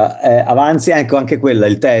certo. Allora, Avanzi, ecco, anche quella,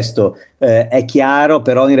 il testo è chiaro,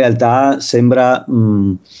 però in realtà sembra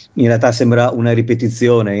una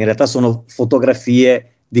ripetizione, in realtà sono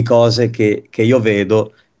fotografie di cose che io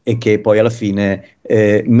vedo e che poi alla fine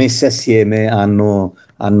messe assieme hanno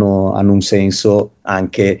un senso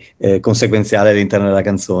anche conseguenziale all'interno della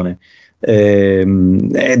canzone. 2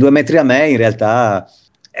 metri da me in realtà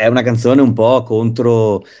è una canzone un po'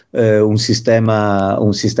 contro un sistema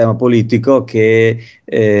politico che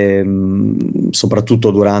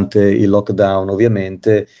soprattutto durante il lockdown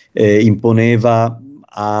ovviamente imponeva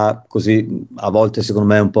così a volte secondo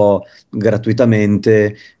me un po'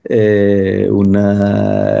 gratuitamente il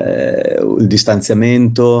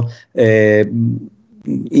distanziamento,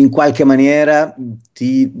 in qualche maniera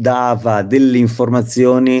ti dava delle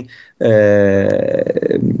informazioni,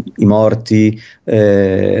 i morti,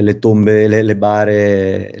 le tombe, le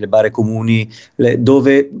bare comuni,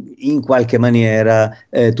 dove in qualche maniera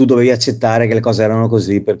tu dovevi accettare che le cose erano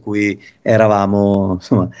così, per cui eravamo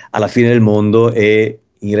insomma alla fine del mondo, e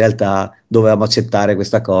in realtà dovevamo accettare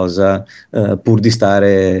questa cosa pur di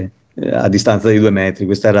stare a distanza di 2 metri.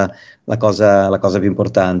 Questa era la cosa più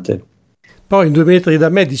importante. Poi in 2 metri da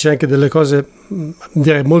me dice anche delle cose,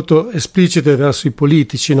 direi, molto esplicite verso i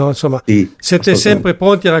politici, no? Insomma, sì, siete sempre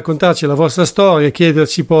pronti a raccontarci la vostra storia e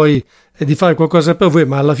chiederci poi di fare qualcosa per voi,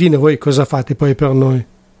 ma alla fine voi cosa fate poi per noi?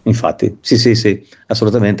 Infatti, sì,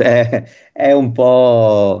 assolutamente. È un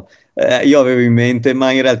po'... io avevo in mente,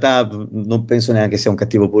 ma in realtà non penso neanche sia un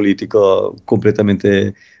cattivo politico,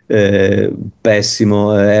 completamente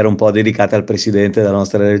pessimo. Era un po' dedicata al presidente della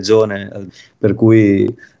nostra regione, per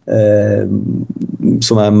cui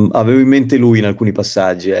insomma avevo in mente lui in alcuni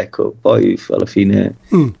passaggi, ecco. Poi alla fine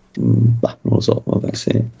non lo so, vabbè,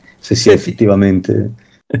 se sia effettivamente...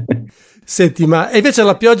 Senti, ma invece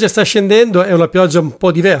la pioggia sta scendendo, è una pioggia un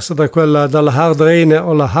po' diversa da quella dalla Hard Rain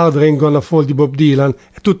o la Hard Rain Gonna Fall di Bob Dylan,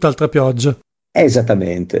 è tutt'altra pioggia.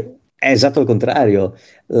 Esattamente, è esatto il contrario.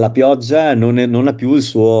 La pioggia non ha più il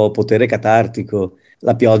suo potere catartico,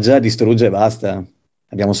 la pioggia distrugge e basta.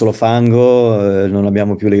 Abbiamo solo fango, non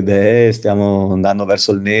abbiamo più le idee, stiamo andando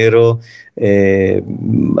verso il nero.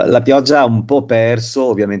 La pioggia ha un po' perso,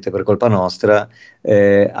 ovviamente per colpa nostra,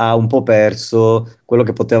 ha un po' perso quello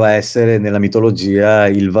che poteva essere nella mitologia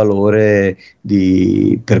il valore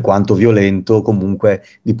per quanto violento, comunque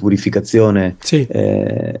di purificazione. Sì.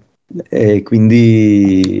 E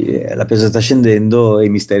quindi la pioggia sta scendendo e i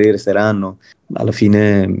misteri resteranno. Alla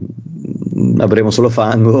fine avremo solo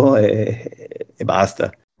fango e basta.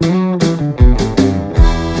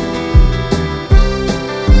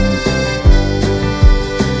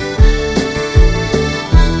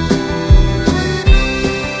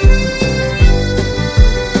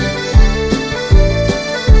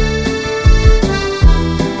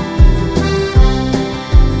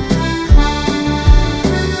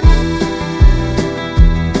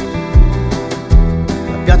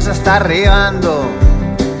 La pioggia sta arrivando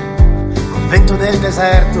col vento del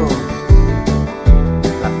deserto.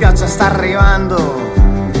 La pioggia sta arrivando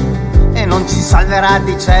e non ci salverà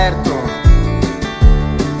di certo.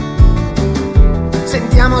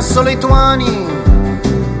 Sentiamo solo i tuoni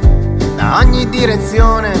da ogni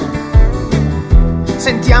direzione.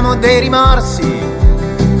 Sentiamo dei rimorsi,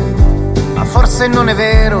 ma forse non è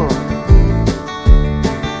vero.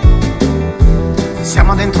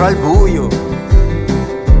 Siamo dentro al buio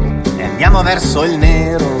e andiamo verso il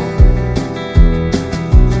nero.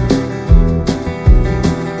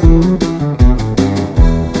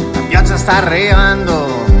 La pioggia sta arrivando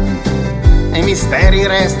e i misteri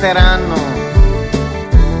resteranno.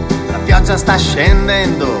 La pioggia sta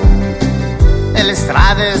scendendo e le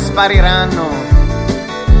strade spariranno.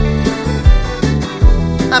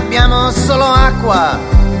 Abbiamo solo acqua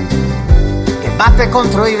che batte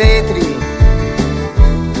contro i vetri.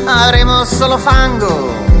 Avremo solo fango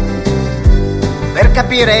per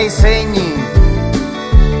capire i segni.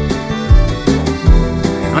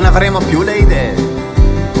 Non avremo più le idee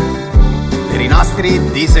per i nostri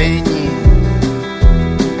disegni.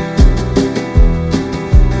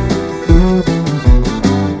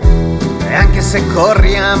 E anche se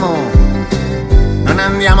corriamo, non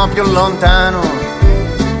andiamo più lontano.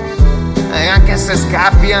 E anche se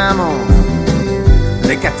scappiamo,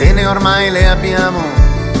 le catene ormai le abbiamo.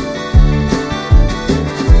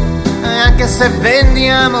 E anche se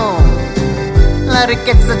vendiamo, la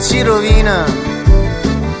ricchezza ci rovina.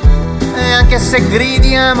 E anche se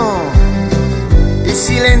gridiamo, il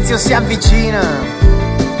silenzio si avvicina.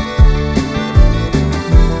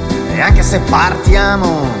 E anche se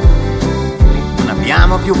partiamo, non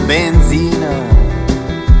abbiamo più benzina.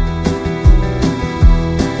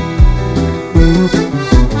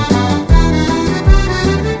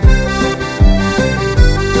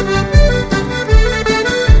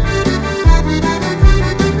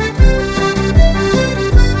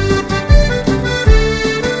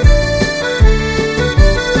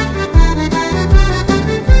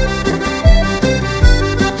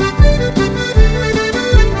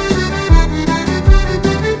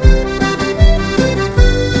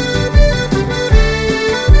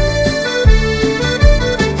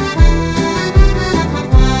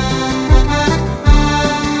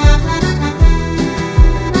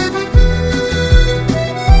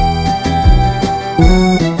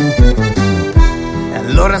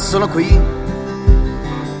 Sono qui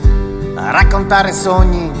a raccontare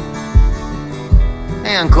sogni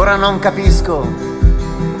e ancora non capisco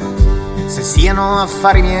se siano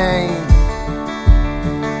affari miei.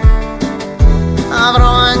 Avrò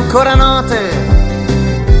ancora note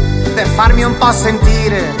per farmi un po'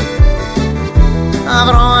 sentire.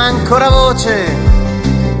 Avrò ancora voce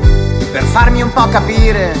per farmi un po'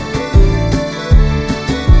 capire.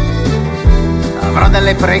 Avrò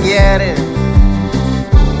delle preghiere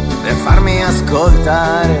per farmi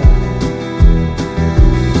ascoltare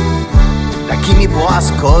da chi mi può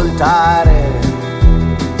ascoltare.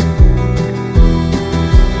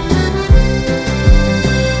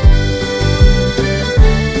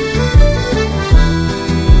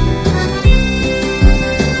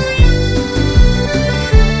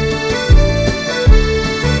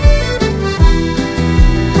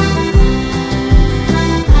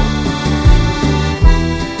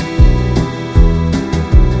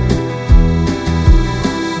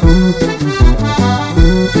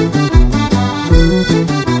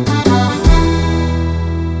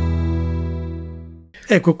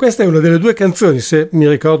 Ecco, questa è una delle due canzoni, se mi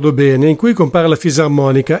ricordo bene, in cui compare la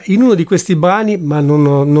fisarmonica. In uno di questi brani, ma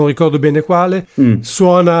non ricordo bene quale,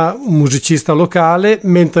 suona un musicista locale,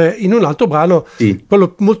 mentre in un altro brano,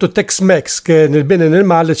 quello molto Tex-Mex, che nel bene e nel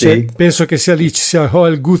male c'è, penso che sia lì, ci sia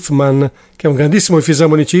Joel Guzman, che è un grandissimo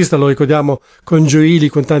fisarmonicista, lo ricordiamo con Gioili,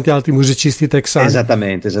 con tanti altri musicisti texani.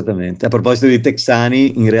 Esattamente. A proposito di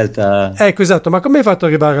texani, in realtà... Ecco, esatto, ma come hai fatto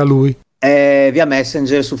ad arrivare a lui? Via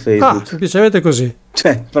Messenger su Facebook. Semplicemente così.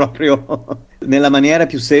 Cioè, proprio nella maniera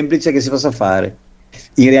più semplice che si possa fare.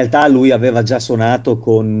 In realtà lui aveva già suonato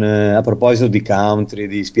con, a proposito di country,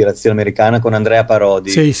 di ispirazione americana, con Andrea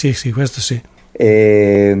Parodi. Sì, questo sì.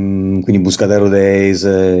 Quindi Buscadero Days,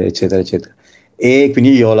 eccetera, eccetera. E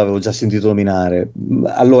quindi io l'avevo già sentito nominare.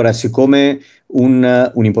 Allora, siccome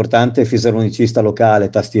un importante fisarmonicista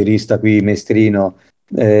locale, tastierista qui, maestrino,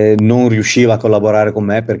 non riusciva a collaborare con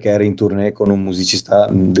me perché era in tournée con un musicista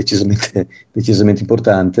decisamente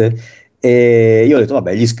importante, e io ho detto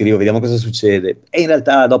vabbè, gli scrivo, vediamo cosa succede, e in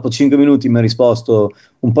realtà dopo 5 minuti mi ha risposto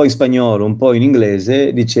un po' in spagnolo, un po' in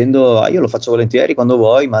inglese, dicendo io lo faccio volentieri, quando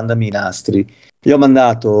vuoi mandami i nastri. Gli ho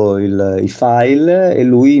mandato i file e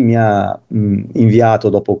lui mi ha inviato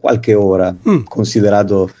dopo qualche ora,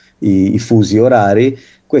 considerato i fusi orari,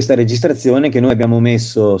 questa registrazione che noi abbiamo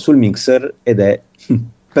messo sul mixer ed è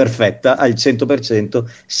perfetta al 100%,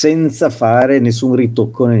 senza fare nessun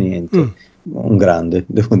ritocco né niente. Un grande,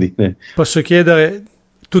 devo dire. Posso chiedere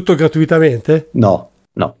tutto gratuitamente? No.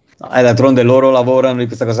 D'altronde loro lavorano di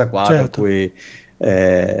questa cosa qua, certo. Per cui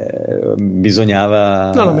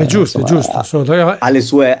bisognava... No, ma è giusto, insomma, è giusto.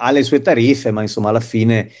 Ha le sue tariffe, ma insomma alla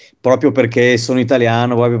fine, proprio perché sono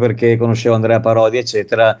italiano, proprio perché conoscevo Andrea Parodi,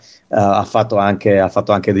 eccetera, ha fatto anche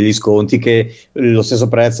degli sconti che lo stesso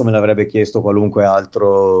prezzo me l'avrebbe chiesto qualunque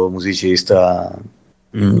altro musicista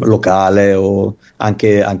locale o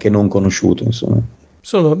anche non conosciuto, insomma.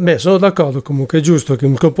 Sono d'accordo, comunque è giusto, che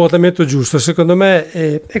un comportamento giusto, secondo me,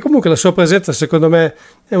 e comunque la sua presenza, secondo me,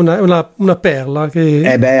 è una perla che...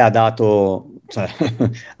 ha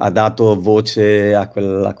dato voce a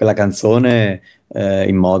quella canzone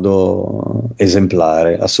in modo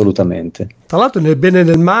esemplare, assolutamente. Tra l'altro nel bene e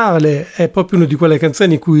nel male è proprio una di quelle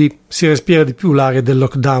canzoni in cui si respira di più l'aria del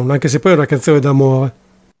lockdown, anche se poi è una canzone d'amore.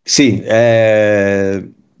 Sì,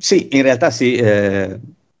 in realtà sì,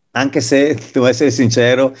 anche se, devo essere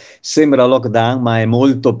sincero, sembra lockdown, ma è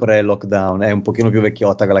molto pre-lockdown, è un pochino più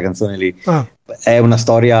vecchiotta quella canzone lì. È una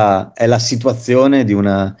storia, è la situazione di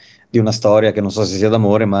una storia che non so se sia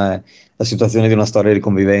d'amore, ma è la situazione di una storia di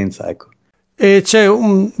convivenza, ecco. E ci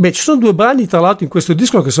sono due brani tra l'altro in questo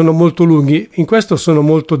disco che sono molto lunghi, in questo sono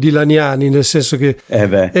molto dilaniani, nel senso che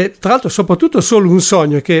tra l'altro soprattutto Solo un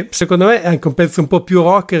sogno, che secondo me è anche un pezzo un po' più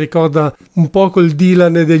rock, che ricorda un po' col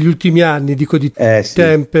Dylan degli ultimi anni, dico di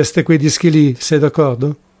Tempest e quei dischi lì, sei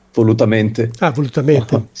d'accordo? Volutamente.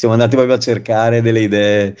 Volutamente. Siamo andati proprio a cercare delle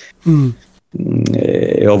idee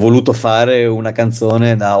e ho voluto fare una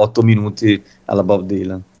canzone da 8 minuti alla Bob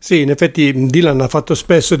Dylan. Sì, in effetti Dylan ha fatto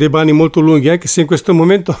spesso dei brani molto lunghi, anche se in questo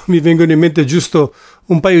momento mi vengono in mente giusto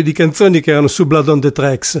un paio di canzoni che erano su Blood on the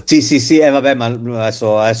Tracks. Sì, vabbè, ma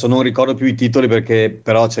adesso non ricordo più i titoli, perché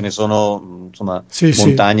però ce ne sono, insomma,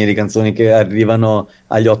 montagne di canzoni che arrivano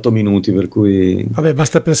agli 8 minuti, per cui... Vabbè,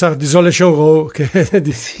 basta pensare a Desolation Row, che...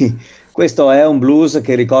 Sì, questo è un blues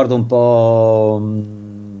che ricorda un po'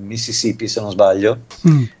 Mississippi, se non sbaglio,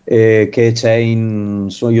 che c'è io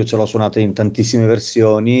ce l'ho suonato in tantissime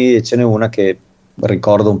versioni, e ce n'è una che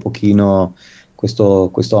ricorda un pochino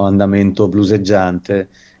questo andamento blueseggiante,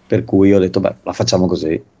 per cui ho detto la facciamo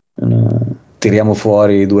così, tiriamo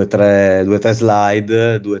fuori due o tre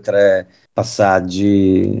slide, 2 o 3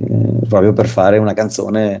 passaggi, proprio per fare una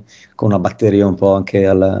canzone con una batteria un po' anche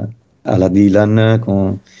alla Dylan,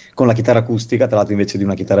 con la chitarra acustica, tra l'altro, invece di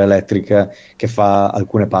una chitarra elettrica, che fa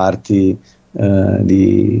alcune parti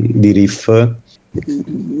di riff.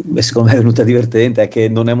 E secondo me è venuta divertente, è che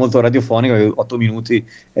non è molto radiofonica, 8 minuti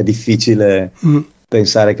è difficile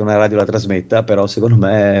pensare che una radio la trasmetta, però secondo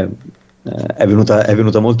me è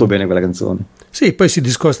venuta molto bene quella canzone. Sì, poi si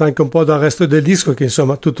discosta anche un po' dal resto del disco, che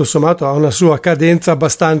insomma tutto sommato ha una sua cadenza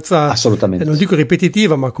abbastanza, assolutamente, non dico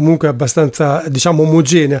ripetitiva, ma comunque abbastanza, diciamo,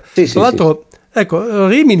 omogenea. Tra l'altro, ecco,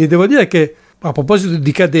 Rimini, devo dire che a proposito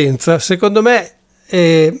di cadenza, secondo me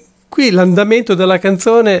qui l'andamento della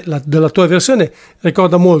canzone, della tua versione,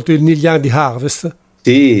 ricorda molto il Neil Young di Harvest.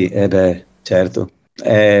 Sì, certo.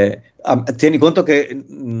 Tieni conto che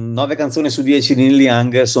 9 canzoni su 10 di Neil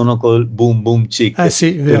Young sono col boom boom chick,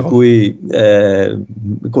 sì, vero. Per cui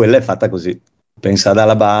quella è fatta così. Pensa ad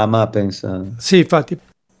Alabama, pensa... Sì, infatti.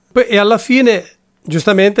 E alla fine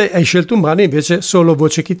giustamente hai scelto un brano invece solo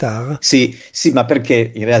voce chitarra. Sì, ma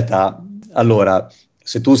perché in realtà, allora,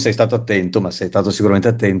 se tu sei stato attento, ma sei stato sicuramente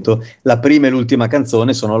attento, la prima e l'ultima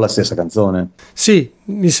canzone sono la stessa canzone. Sì,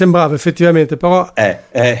 mi sembrava effettivamente, però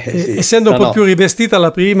sì. essendo un po' più rivestita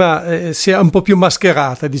la prima, si è un po' più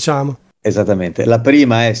mascherata, diciamo. Esattamente, la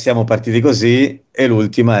prima è Siamo partiti così e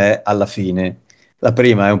l'ultima è Alla fine. La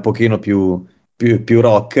prima è un pochino più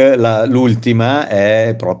rock, l'ultima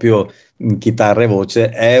è proprio chitarra e voce,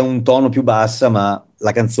 è un tono più bassa, ma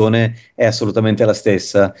la canzone è assolutamente la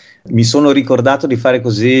stessa. Mi sono ricordato di fare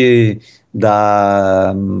così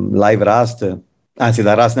da Live Rust, anzi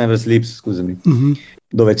da Rust Never Sleeps, scusami,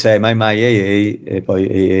 dove c'è My My Hey Hey e poi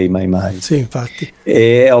Hey Hey My My. Sì, infatti.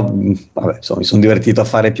 E vabbè, insomma, mi sono divertito a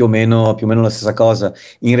fare più o meno la stessa cosa.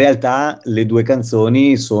 In realtà le due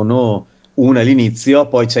canzoni sono una all'inizio,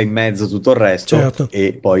 poi c'è in mezzo tutto il resto, certo,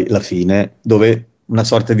 e poi la fine, dove una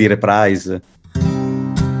sorta di reprise.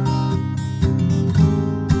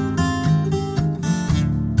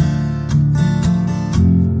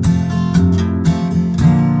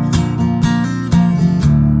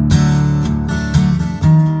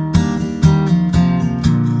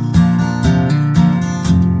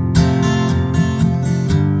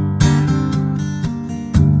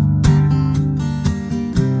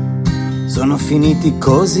 Sono finiti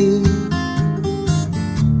così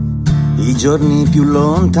i giorni più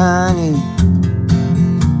lontani,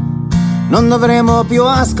 non dovremo più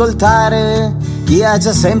ascoltare chi ha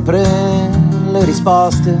già sempre le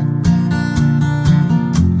risposte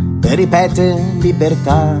e ripete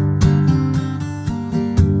libertà.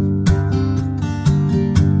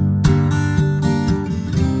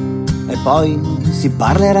 E poi si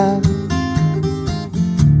parlerà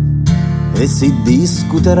e si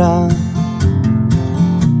discuterà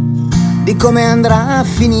di come andrà a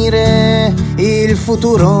finire il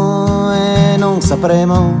futuro e non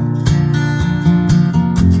sapremo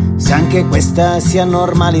se anche questa sia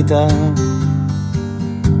normalità.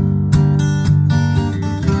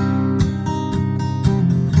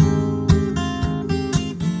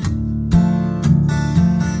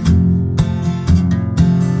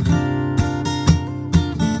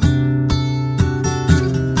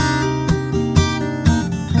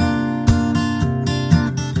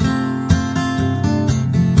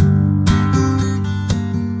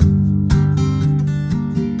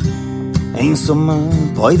 Insomma,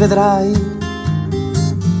 poi vedrai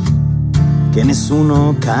che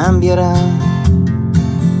nessuno cambierà.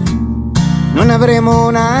 Non avremo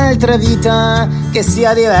un'altra vita che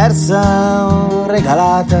sia diversa o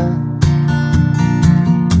regalata,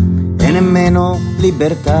 e nemmeno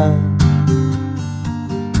libertà.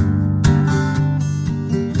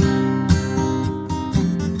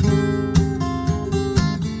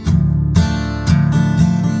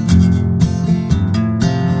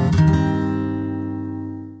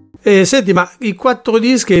 E senti, ma i 4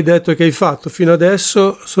 dischi hai detto che hai fatto fino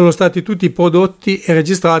adesso sono stati tutti prodotti e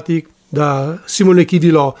registrati da Simone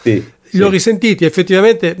Chidilò. Sì, li ho risentiti,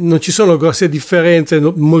 effettivamente non ci sono grosse differenze,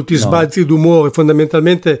 molti sbalzi d'umore,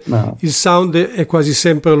 fondamentalmente il sound è quasi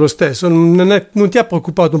sempre lo stesso. Non ti ha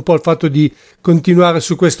preoccupato un po' il fatto di continuare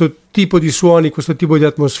su questo tipo di suoni, questo tipo di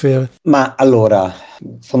atmosfere? Ma allora,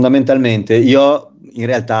 fondamentalmente io in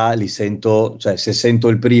realtà li sento, cioè se sento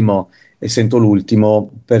il primo e sento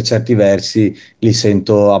l'ultimo, per certi versi li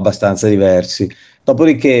sento abbastanza diversi.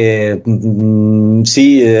 Dopodiché io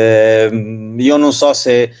non so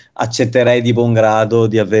se accetterei di buon grado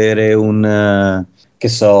di avere un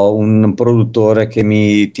produttore che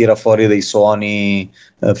mi tira fuori dei suoni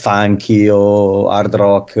funky o hard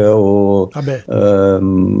rock o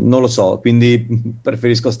non lo so, quindi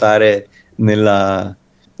preferisco stare nel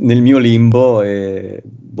mio limbo e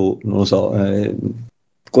non lo so,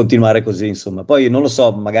 continuare così, insomma. Poi non lo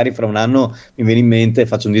so, magari fra un anno mi viene in mente,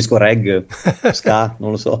 faccio un disco reggae, ska,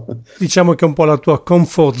 non lo so. Diciamo che è un po' la tua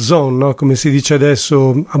comfort zone, no? Come si dice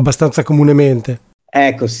adesso abbastanza comunemente.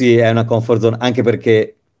 Ecco, sì, è una comfort zone, anche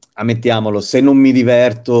perché, ammettiamolo, se non mi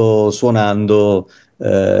diverto suonando,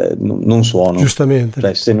 non suono. Giustamente.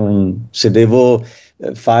 Cioè, se devo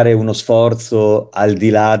fare uno sforzo al di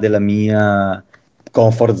là della mia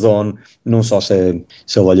comfort zone, non so se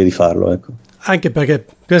ho voglia di farlo, ecco. Anche perché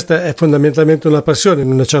questa è fondamentalmente una passione,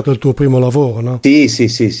 non è certo il tuo primo lavoro, no? Sì,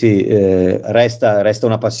 resta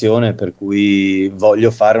una passione, per cui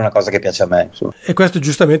voglio fare una cosa che piace a me, insomma. E questo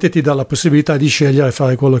giustamente ti dà la possibilità di scegliere e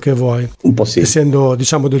fare quello che vuoi. Un po' sì. Essendo,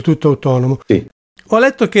 diciamo, del tutto autonomo. Sì. Ho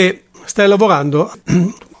letto che stai lavorando...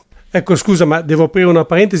 Ecco, scusa, ma devo aprire una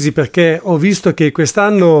parentesi perché ho visto che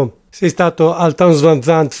quest'anno Sei stato al Towns Van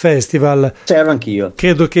Zandt Festival. C'ero anch'io.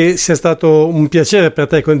 Credo che sia stato un piacere per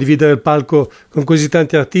te condividere il palco con così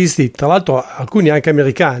tanti artisti, tra l'altro alcuni anche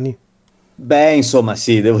americani. Beh, insomma,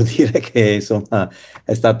 sì, devo dire che insomma,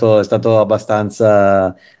 è stato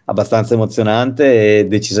abbastanza emozionante e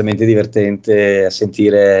decisamente divertente a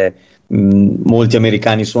sentire molti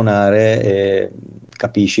americani suonare, e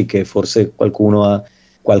capisci che forse qualcuno ha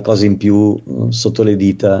qualcosa in più sotto le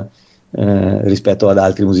dita rispetto ad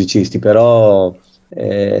altri musicisti, però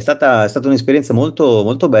è stata un'esperienza molto,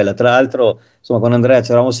 molto bella. Tra l'altro, insomma, con Andrea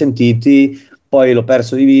ci eravamo sentiti, poi l'ho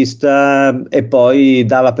perso di vista e poi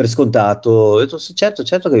dava per scontato, ho detto sì, certo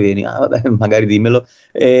che vieni, vabbè, magari dimmelo,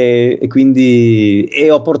 e quindi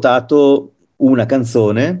ho portato una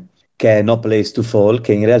canzone che è No Place to Fall,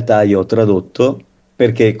 che in realtà io ho tradotto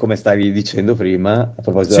perché, come stavi dicendo prima, a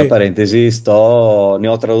proposito della parentesi, ne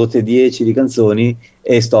ho tradotte 10 di canzoni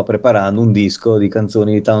e sto preparando un disco di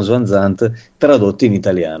canzoni di Towns Van Zandt tradotte in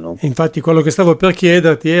italiano. Infatti quello che stavo per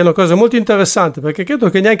chiederti è una cosa molto interessante, perché credo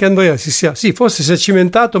che neanche Andrea forse si è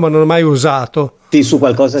cimentato ma non ha mai usato. Sì, su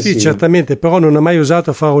qualcosa sì. Sì, certamente, però non ha mai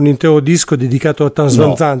usato fare un intero disco dedicato a Towns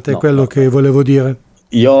Van Zandt, è quello che volevo dire.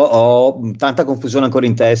 Io ho tanta confusione ancora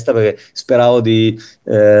in testa perché speravo che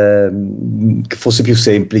fosse più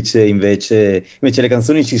semplice, invece le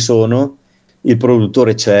canzoni ci sono, il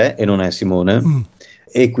produttore c'è e non è Simone,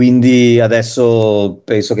 e quindi adesso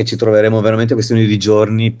penso che ci troveremo veramente questioni di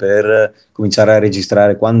giorni per cominciare a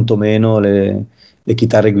registrare quantomeno le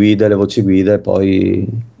chitarre guida, le voci guida, e poi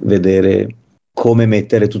vedere come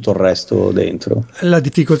mettere tutto il resto dentro. La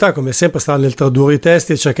difficoltà, come sempre, sta nel tradurre i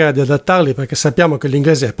testi e cercare di adattarli, perché sappiamo che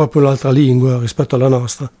l'inglese è proprio un'altra lingua rispetto alla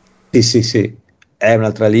nostra. Sì, è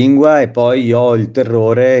un'altra lingua, e poi io ho il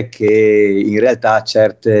terrore che in realtà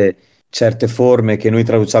certe forme che noi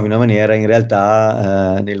traduciamo in una maniera, in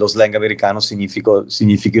realtà nello slang americano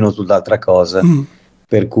significhino tutt'altra cosa.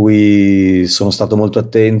 Per cui sono stato molto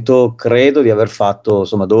attento, credo di aver fatto,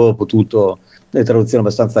 insomma, dove ho potuto, le traduzioni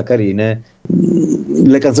abbastanza carine.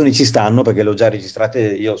 Le canzoni ci stanno perché le ho già registrate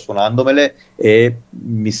io suonandomele e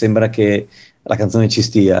mi sembra che la canzone ci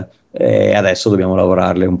stia, e adesso dobbiamo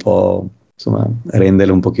lavorarle un po', insomma,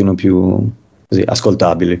 renderle un pochino più così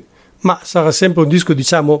ascoltabili. Ma sarà sempre un disco,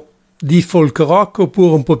 diciamo, di folk rock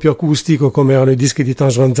oppure un po' più acustico come erano i dischi di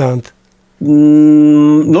Towns Van Zandt?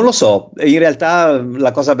 Non lo so, in realtà la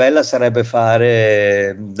cosa bella sarebbe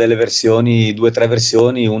fare delle versioni, 2 o 3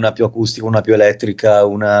 versioni, una più acustica, una più elettrica,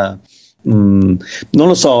 non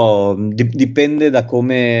lo so, dipende da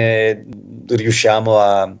come riusciamo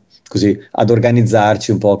ad organizzarci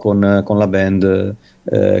un po' con la band,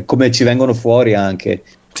 come ci vengono fuori anche.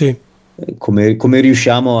 Sì. Come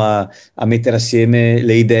riusciamo a mettere assieme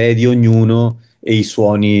le idee di ognuno e i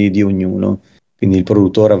suoni di ognuno. Quindi il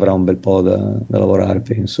produttore avrà un bel po' da lavorare,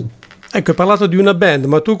 penso. Ecco, hai parlato di una band,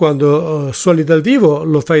 ma tu quando suoni dal vivo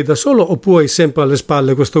lo fai da solo oppure hai sempre alle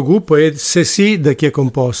spalle questo gruppo, e se sì, da chi è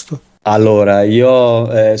composto? Allora,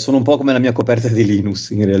 io sono un po' come la mia coperta di Linus,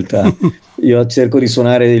 in realtà. Io cerco di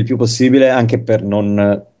suonare il più possibile, anche per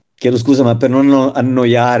non, chiedo scusa, ma per non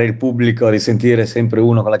annoiare il pubblico di sentire sempre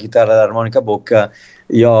uno con la chitarra e l'armonica a bocca.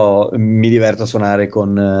 Io mi diverto a suonare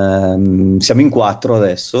siamo in 4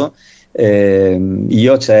 adesso.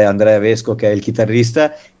 Io, c'è Andrea Vesco che è il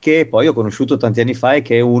chitarrista, che poi ho conosciuto tanti anni fa e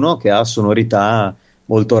che è uno che ha sonorità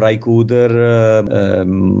molto Raikuder,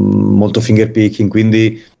 molto finger picking,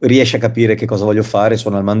 quindi riesce a capire che cosa voglio fare,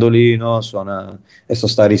 suona il mandolino, adesso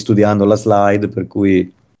sta ristudiando la slide, per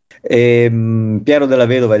cui Piero Della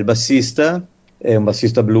Vedova è il bassista, è un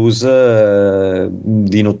bassista blues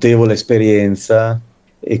di notevole esperienza,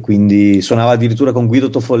 e quindi suonava addirittura con Guido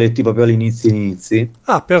Toffoletti proprio agli inizi.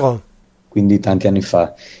 Però quindi tanti anni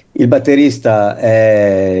fa. Il batterista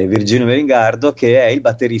è Virginio Meringardo, che è il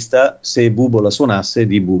batterista, se Bubola suonasse,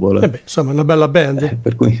 di Bubola. Insomma, una bella band.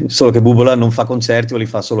 Per cui, solo che Bubola non fa concerti, o li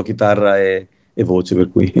fa solo chitarra e voce, per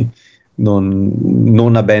cui non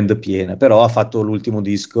una band piena. Però ha fatto l'ultimo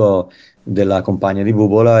disco della compagna di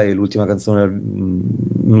Bubola, e l'ultima canzone,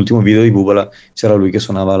 l'ultimo video di Bubola, c'era lui che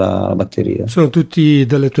suonava la batteria. Sono tutti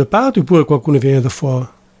dalle tue parti oppure qualcuno viene da fuori?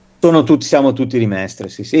 Siamo tutti di Mestre,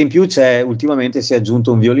 sì. In più ultimamente si è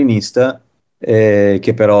aggiunto un violinista,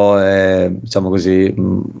 che però è, diciamo così,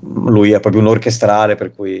 lui è proprio un orchestrale,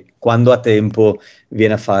 per cui quando ha tempo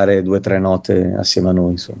viene a fare 2 o 3 note assieme a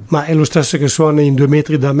noi, insomma. Ma è lo stesso che suona in 2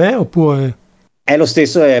 metri da me oppure? È lo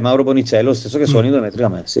stesso, è Mauro Bonicello, lo stesso che suona in 2 metri da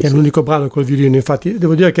me. Sì, è l'unico brano col violino, infatti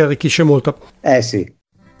devo dire che arricchisce molto. Sì.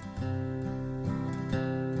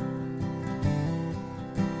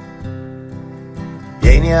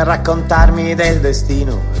 Vieni a raccontarmi del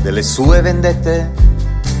destino e delle sue vendette.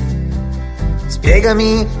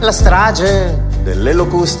 Spiegami la strage delle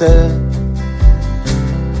locuste.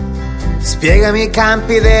 Spiegami i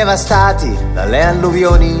campi devastati dalle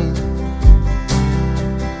alluvioni.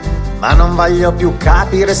 Ma non voglio più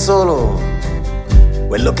capire solo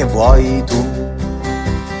quello che vuoi tu.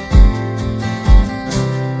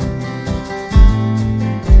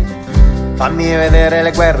 Fammi vedere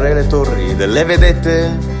le guerre, le torri delle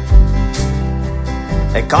vedette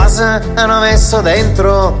e cosa hanno messo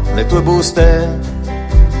dentro le tue buste.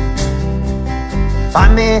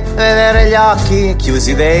 Fammi vedere gli occhi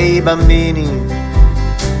chiusi dei bambini,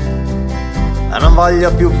 ma non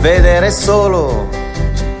voglio più vedere solo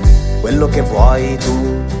quello che vuoi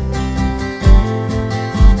tu.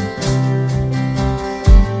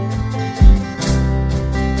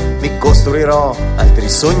 Mi costruirò altri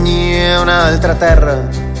sogni e un'altra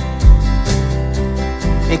terra.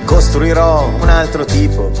 Mi costruirò un altro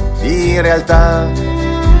tipo di realtà.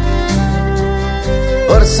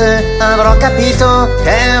 Forse avrò capito che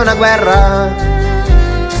è una guerra.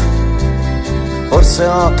 Forse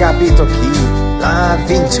ho capito chi la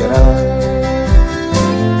vincerà.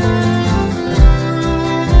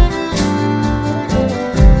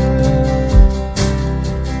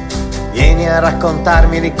 Vieni a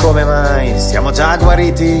raccontarmi di come mai siamo già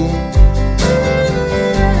guariti,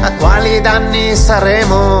 a quali danni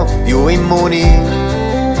saremo più immuni.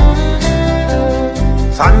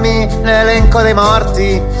 Fammi l'elenco dei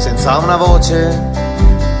morti senza una voce,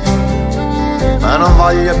 ma non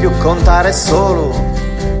voglio più contare solo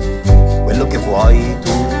quello che vuoi tu.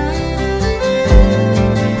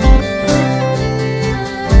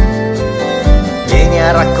 Vieni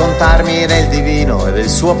a raccontarmi del divino e del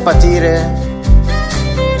suo patire.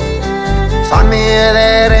 Fammi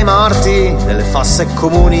vedere i morti nelle fosse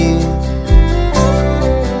comuni.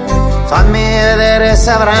 Fammi vedere se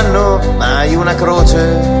avranno mai una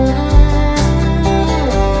croce,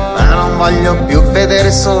 ma non voglio più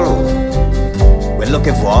vedere solo quello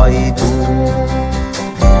che vuoi tu.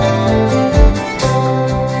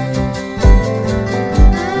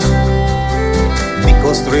 Mi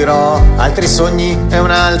costruirò altri sogni e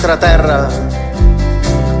un'altra terra.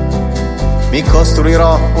 Mi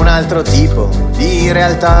costruirò un altro tipo di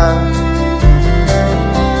realtà.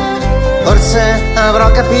 Forse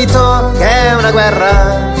avrò capito che è una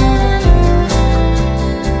guerra.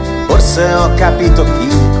 Forse ho capito chi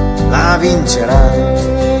la vincerà.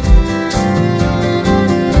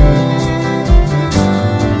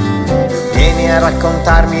 Vieni a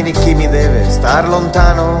raccontarmi di chi mi deve star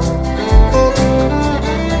lontano.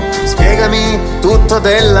 Spiegami tutto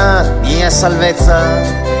della mia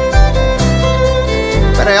salvezza.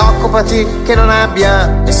 Preoccupati che non abbia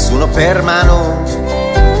nessuno per mano.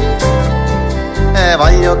 E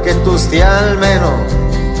voglio che tu stia almeno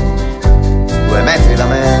 2 metri da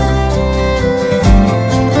me.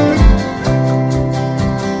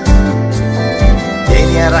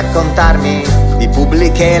 Vieni a raccontarmi di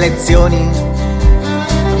pubbliche elezioni.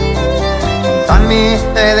 Fammi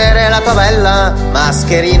vedere la tua bella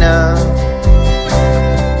mascherina.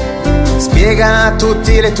 Spiega a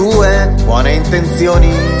tutti le tue buone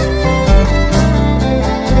intenzioni,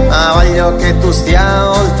 ma voglio che tu stia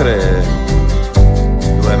oltre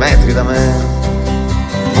 2 metri da me.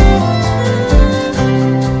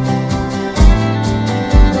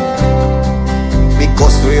 Mi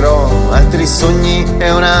costruirò altri sogni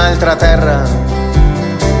e un'altra terra.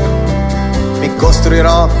 Mi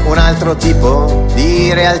costruirò un altro tipo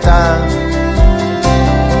di realtà.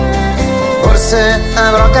 Forse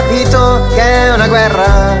avrò capito che è una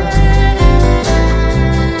guerra.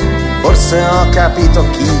 Forse ho capito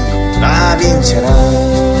chi la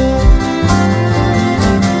vincerà.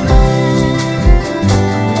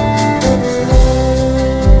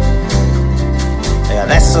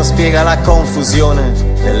 Adesso spiega la confusione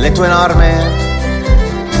delle tue norme.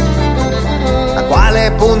 A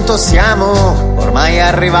quale punto siamo ormai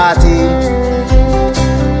arrivati?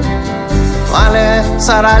 Quale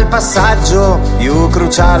sarà il passaggio più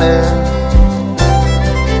cruciale?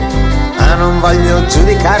 Ma non voglio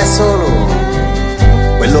giudicare solo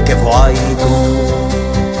quello che vuoi tu.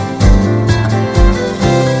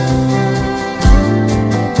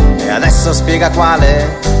 E adesso spiega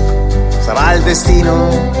quale sarà il destino.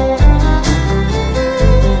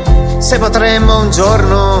 Se potremmo un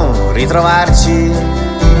giorno ritrovarci,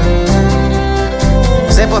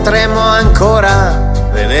 se potremmo ancora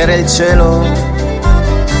vedere il cielo,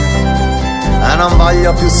 ma non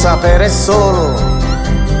voglio più sapere solo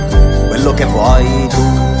quello che vuoi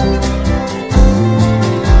tu.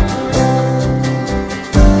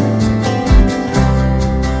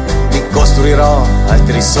 Mi costruirò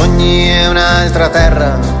altri sogni e un'altra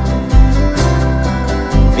terra.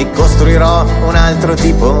 mi costruirò un altro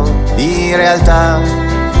tipo di realtà.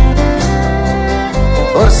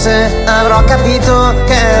 Forse avrò capito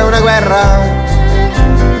che è una guerra,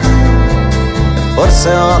 forse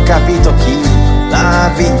ho capito chi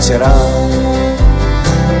la vincerà.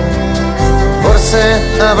 Forse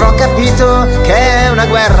avrò capito che è una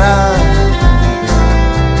guerra,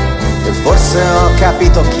 e forse ho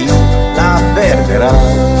capito chi la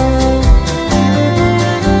perderà.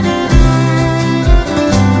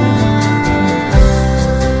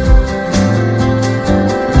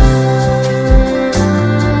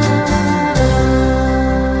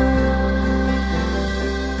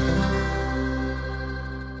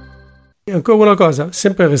 Ancora una cosa,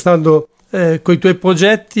 sempre restando con i tuoi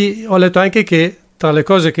progetti, ho letto anche che tra le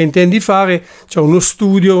cose che intendi fare c'è uno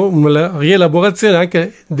studio, una rielaborazione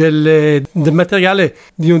anche del materiale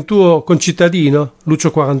di un tuo concittadino, Lucio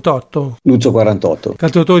 48. Lucio 48.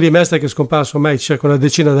 Cantautore di Mestre che è scomparso ormai circa una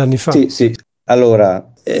decina d'anni fa. Sì. Allora,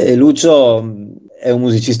 Lucio è un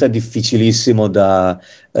musicista difficilissimo da...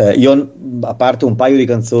 io, a parte un paio di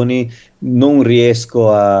canzoni, non riesco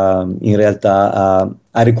in realtà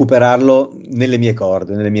a recuperarlo nelle mie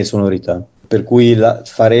corde, nelle mie sonorità. Per cui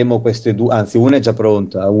faremo queste due, anzi una è già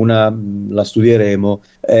pronta, una la studieremo.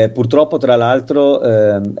 Purtroppo, tra l'altro,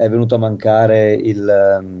 è venuto a mancare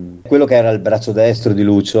quello che era il braccio destro di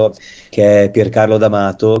Lucio, che è Piercarlo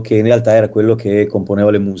D'Amato, che in realtà era quello che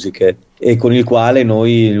componeva le musiche e con il quale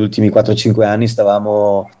noi negli ultimi 4-5 anni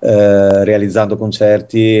stavamo realizzando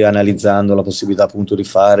concerti, analizzando la possibilità appunto di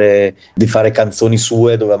fare canzoni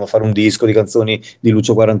sue. Dovevamo fare un disco di canzoni di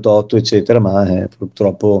Lucio 48 eccetera, ma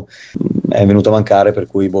purtroppo è venuto a mancare, per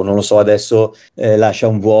cui non lo so, adesso lascia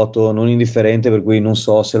un vuoto non indifferente, per cui non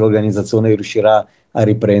so se l'organizzazione riuscirà a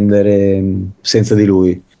riprendere senza di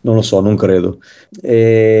lui. Non lo so, non credo.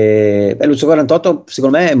 Lucio 48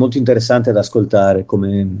 secondo me è molto interessante da ascoltare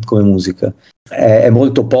come musica. È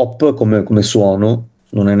molto pop come suono,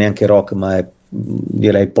 non è neanche rock, ma è,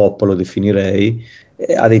 direi pop, lo definirei.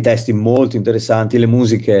 Ha dei testi molto interessanti, le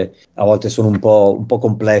musiche a volte sono un po'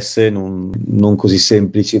 complesse, non così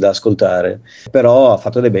semplici da ascoltare, però ha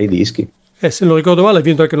fatto dei bei dischi. Se non ricordo male ha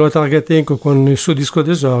vinto anche la Targa Tenco con il suo disco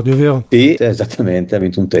d'esordio, vero? Sì, esattamente, ha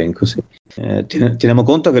vinto un Tenco, sì. Teniamo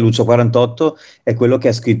conto che Lucio 48 è quello che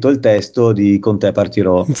ha scritto il testo di Con te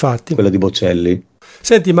partirò, infatti, quello di Bocelli.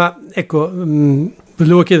 Senti, ma ecco,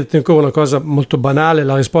 volevo chiederti ancora una cosa molto banale,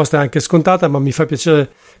 la risposta è anche scontata, ma mi fa piacere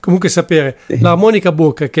comunque sapere. L'armonica a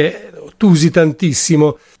bocca, che tu usi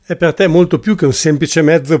tantissimo, è per te molto più che un semplice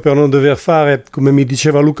mezzo per non dover fare, come mi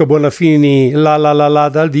diceva Luca Bonafini, la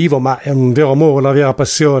dal vivo, ma è un vero amore, una vera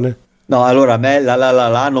passione. No, allora a me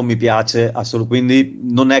la non mi piace assolutamente, quindi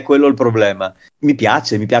non è quello il problema. Mi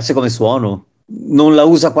piace come suono. Non la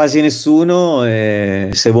usa quasi nessuno, e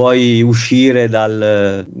se vuoi uscire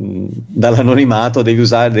dall'anonimato devi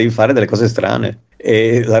fare delle cose strane.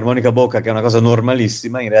 E l'armonica a bocca, che è una cosa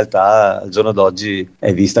normalissima, in realtà al giorno d'oggi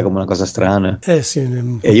è vista come una cosa strana.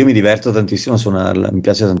 Sì. E io mi diverto tantissimo a suonarla, mi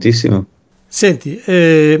piace tantissimo. Senti,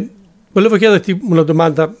 volevo chiederti una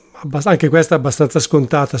domanda, anche questa abbastanza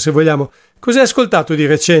scontata, se vogliamo. Cosa hai ascoltato di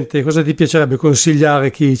recente? Cosa ti piacerebbe consigliare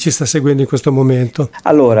a chi ci sta seguendo in questo momento?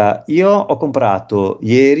 Allora, io ho comprato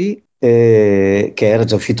ieri, che era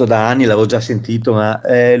già uscito da anni, l'avevo già sentito, ma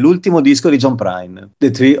l'ultimo disco di John Prine, The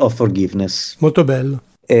Tree of Forgiveness. Molto bello.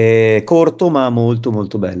 Corto ma molto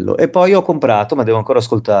molto bello. E poi ho comprato, ma devo ancora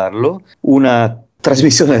ascoltarlo, una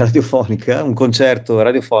trasmissione radiofonica, un concerto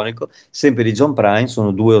radiofonico, sempre di John Prine,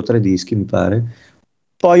 sono 2 o 3 dischi mi pare.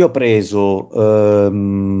 Poi ho preso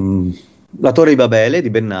La Torre di Babele di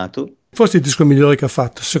Bennato. Forse il disco migliore che ha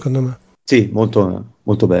fatto, secondo me. Sì, molto,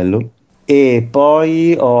 molto bello. E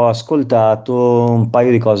poi ho ascoltato un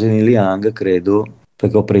paio di cose di Neil Young, credo,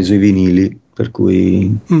 perché ho preso i vinili, per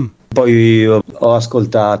cui... Poi ho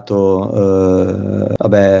ascoltato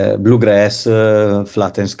Bluegrass,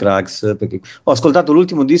 Flat and Scruggs, perché ho ascoltato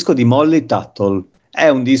l'ultimo disco di Molly Tuttle. È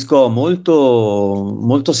un disco molto,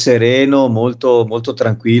 molto sereno, molto, molto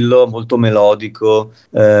tranquillo, molto melodico,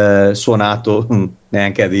 suonato,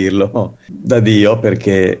 neanche a dirlo, da Dio,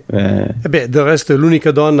 perché... del resto è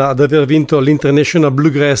l'unica donna ad aver vinto l'International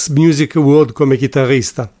Bluegrass Music Award come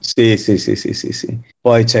chitarrista. Sì.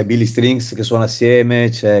 Poi c'è Billy Strings che suona assieme,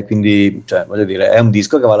 quindi voglio dire, è un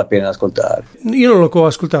disco che vale la pena ascoltare. Io non l'ho ancora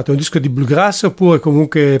ascoltato, è un disco di bluegrass oppure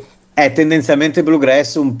comunque... È tendenzialmente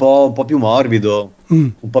bluegrass, un po' più morbido,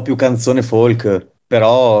 un po' più canzone folk,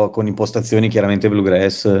 però con impostazioni chiaramente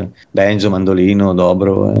bluegrass, banjo, mandolino,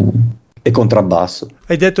 dobro. e contrabbasso.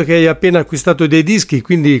 Hai detto che hai appena acquistato dei dischi,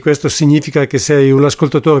 quindi questo significa che sei un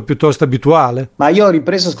ascoltatore piuttosto abituale? Ma io ho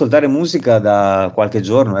ripreso ad ascoltare musica da qualche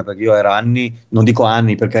giorno, perché io ero anni, non dico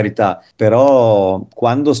anni per carità, però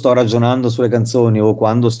quando sto ragionando sulle canzoni o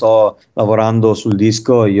quando sto lavorando sul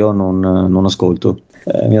disco io non ascolto.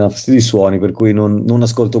 Mi danno fastidio i suoni, per cui non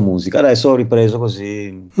ascolto musica. Adesso ho ripreso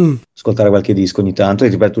così ascoltare qualche disco ogni tanto, e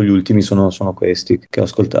ripeto, gli ultimi sono questi che ho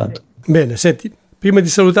ascoltato. Bene, senti, prima di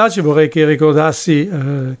salutarci vorrei che ricordassi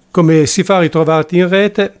come si fa a ritrovarti in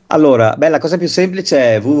rete. Allora, la cosa più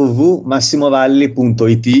semplice è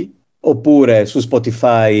www.massimovalli.it, oppure su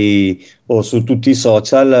Spotify o su tutti i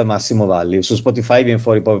social Massimo Valli. Su Spotify viene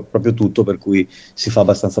fuori proprio tutto, per cui si fa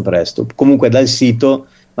abbastanza presto. Comunque dal sito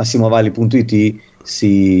massimovalli.it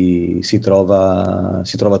si trova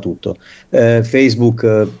tutto.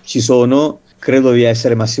 Facebook ci sono, credo di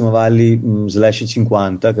essere Massimo Valli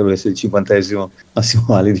 /50, credo di essere il 50esimo Massimo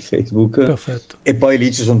Valli di Facebook. Perfetto. E poi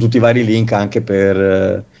lì ci sono tutti i vari link anche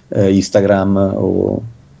per Instagram o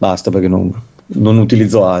basta, perché non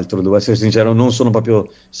utilizzo altro, devo essere sincero, non sono proprio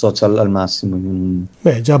social al massimo.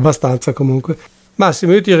 Già abbastanza comunque.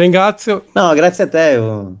 Massimo, io ti ringrazio. No, grazie a te,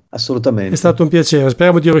 assolutamente. È stato un piacere,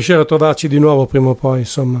 speriamo di riuscire a trovarci di nuovo prima o poi,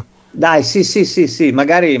 insomma. Dai, sì,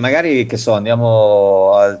 magari che so,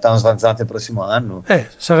 andiamo al Town Svanzante il prossimo anno.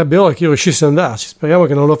 Sarebbe ora che io riuscissi ad andarci, speriamo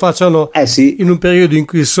che non lo facciano sì. In un periodo in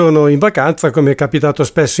cui sono in vacanza, come è capitato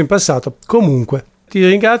spesso in passato. Comunque, ti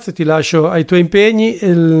ringrazio, ti lascio ai tuoi impegni.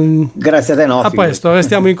 Grazie a te, no. A presto,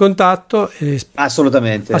 restiamo in contatto.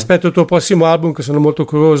 Assolutamente. Aspetto il tuo prossimo album, che sono molto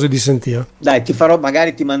curioso di sentire. Dai,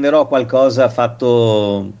 magari ti manderò qualcosa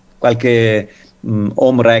fatto, qualche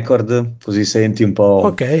home record, così senti un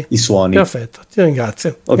po' i suoni. Perfetto, ti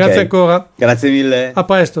ringrazio. Okay. Grazie ancora. Grazie mille. A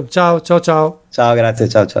presto, ciao. Ciao, grazie,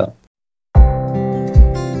 ciao.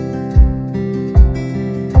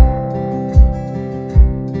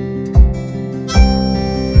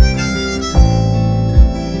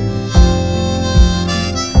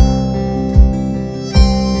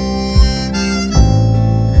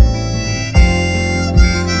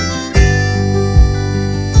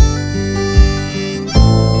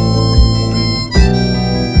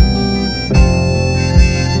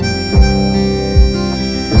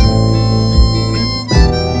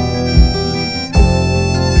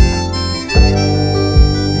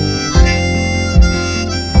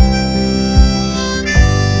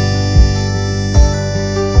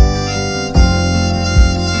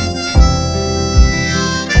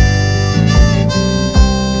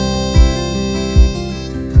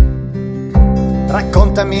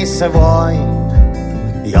 Raccontami se vuoi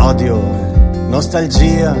di odio,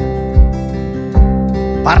 nostalgia.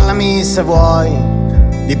 Parlami se vuoi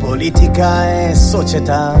di politica e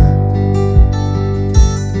società.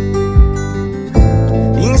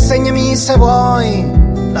 Insegnami se vuoi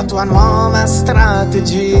la tua nuova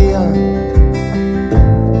strategia.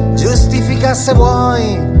 Giustifica se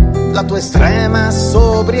vuoi la tua estrema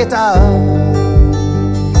sobrietà.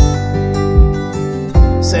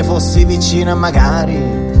 Se fossi vicina magari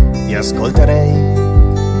ti ascolterei.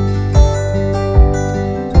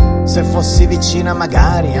 Se fossi vicina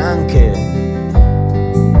magari anche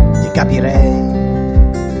ti capirei.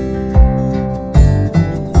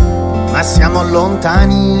 Ma siamo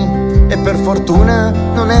lontani e per fortuna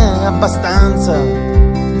non è abbastanza.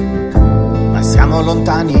 Ma siamo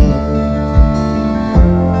lontani.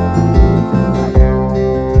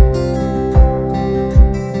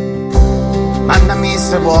 Mandami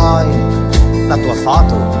se vuoi la tua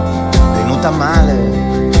foto venuta male,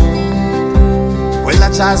 quella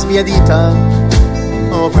già sbiadita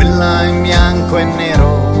o quella in bianco e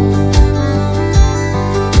nero.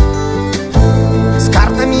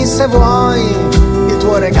 Scartami se vuoi il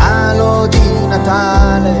tuo regalo di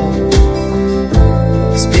Natale.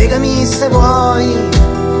 Spiegami se vuoi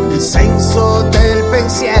il senso del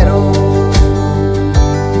pensiero.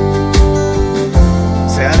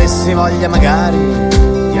 Se avessi voglia magari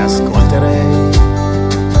ti ascolterei.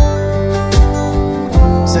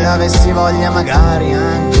 Se avessi voglia magari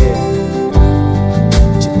anche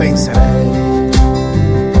ci penserei.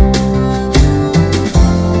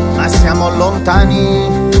 Ma siamo lontani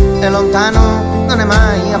e lontano non è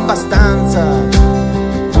mai abbastanza.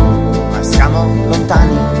 Ma siamo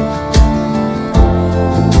lontani.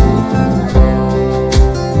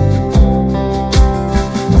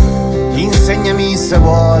 Insegnami se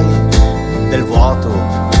vuoi del vuoto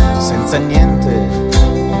senza niente.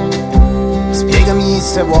 Spiegami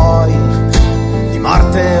se vuoi di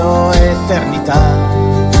morte o eternità.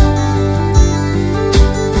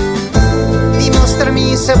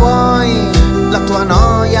 Dimostrami se vuoi la tua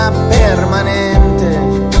noia permanente.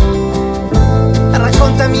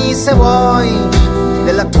 Parlami se vuoi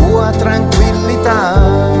della tua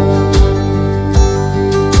tranquillità.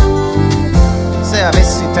 Se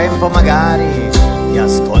avessi tempo magari ti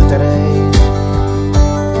ascolterei.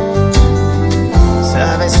 Se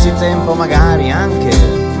avessi tempo magari anche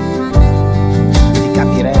ti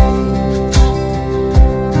capirei.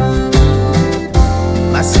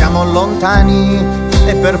 Ma siamo lontani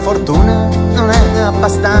e per fortuna non è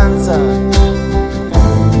abbastanza.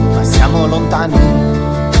 Ma siamo lontani.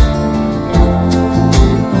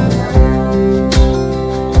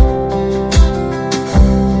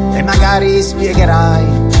 E magari spiegherai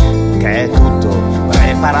che è tutto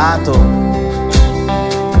preparato.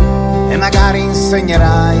 E magari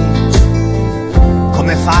insegnerai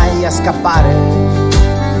come fai a scappare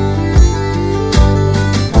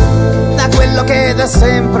da quello che da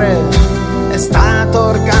sempre è stato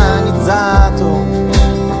organizzato,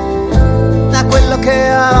 da quello che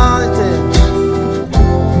a volte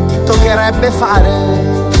ti toccherebbe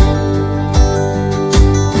fare.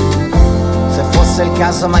 Se fosse il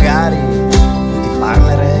caso magari ti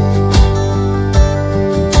parlerei.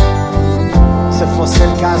 Se fosse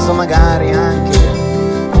il caso magari anche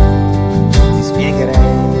ti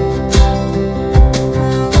spiegherei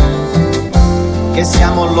che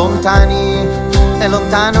siamo lontani e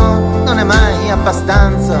lontano non è mai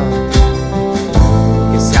abbastanza.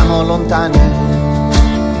 Che siamo lontani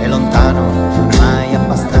e lontano non è mai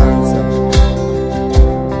abbastanza.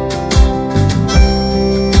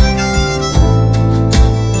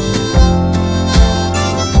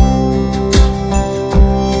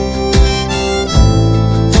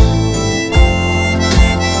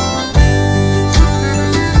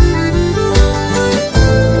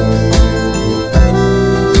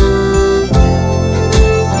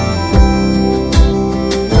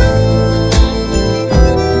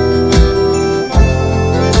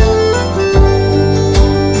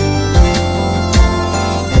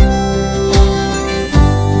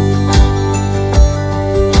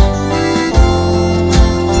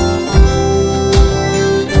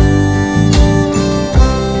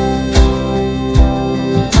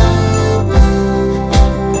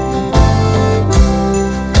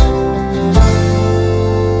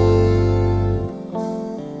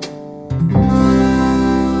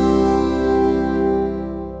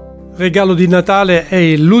 Regalo di Natale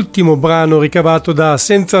è l'ultimo brano ricavato da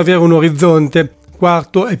Senza avere un orizzonte,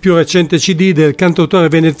 quarto e più recente CD del cantautore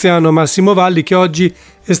veneziano Massimo Valli, che oggi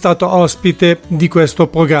è stato ospite di questo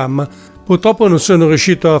programma. Purtroppo non sono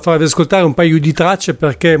riuscito a farvi ascoltare un paio di tracce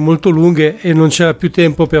perché molto lunghe e non c'era più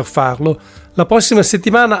tempo per farlo. La prossima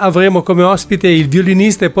settimana avremo come ospite il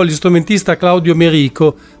violinista e polistrumentista Claudio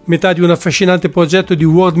Merico, metà di un affascinante progetto di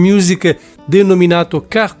world music denominato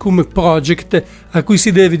Carcum Project, a cui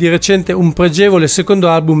si deve di recente un pregevole secondo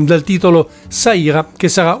album dal titolo Saira, che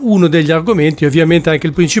sarà uno degli argomenti, ovviamente anche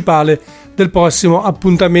il principale, del prossimo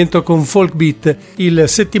appuntamento con Folk Beat, il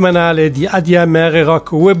settimanale di ADMR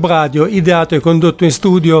Rock Web Radio, ideato e condotto in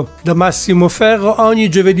studio da Massimo Ferro ogni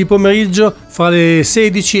giovedì pomeriggio fra le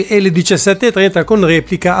 16 e le 17:30, con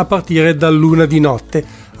replica a partire dall'1 di notte.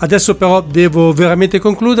 Adesso però devo veramente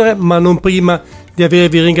concludere, ma non prima di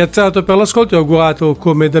avervi ringraziato per l'ascolto e augurato,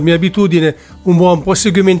 come da mia abitudine, un buon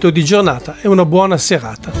proseguimento di giornata e una buona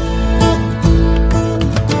serata.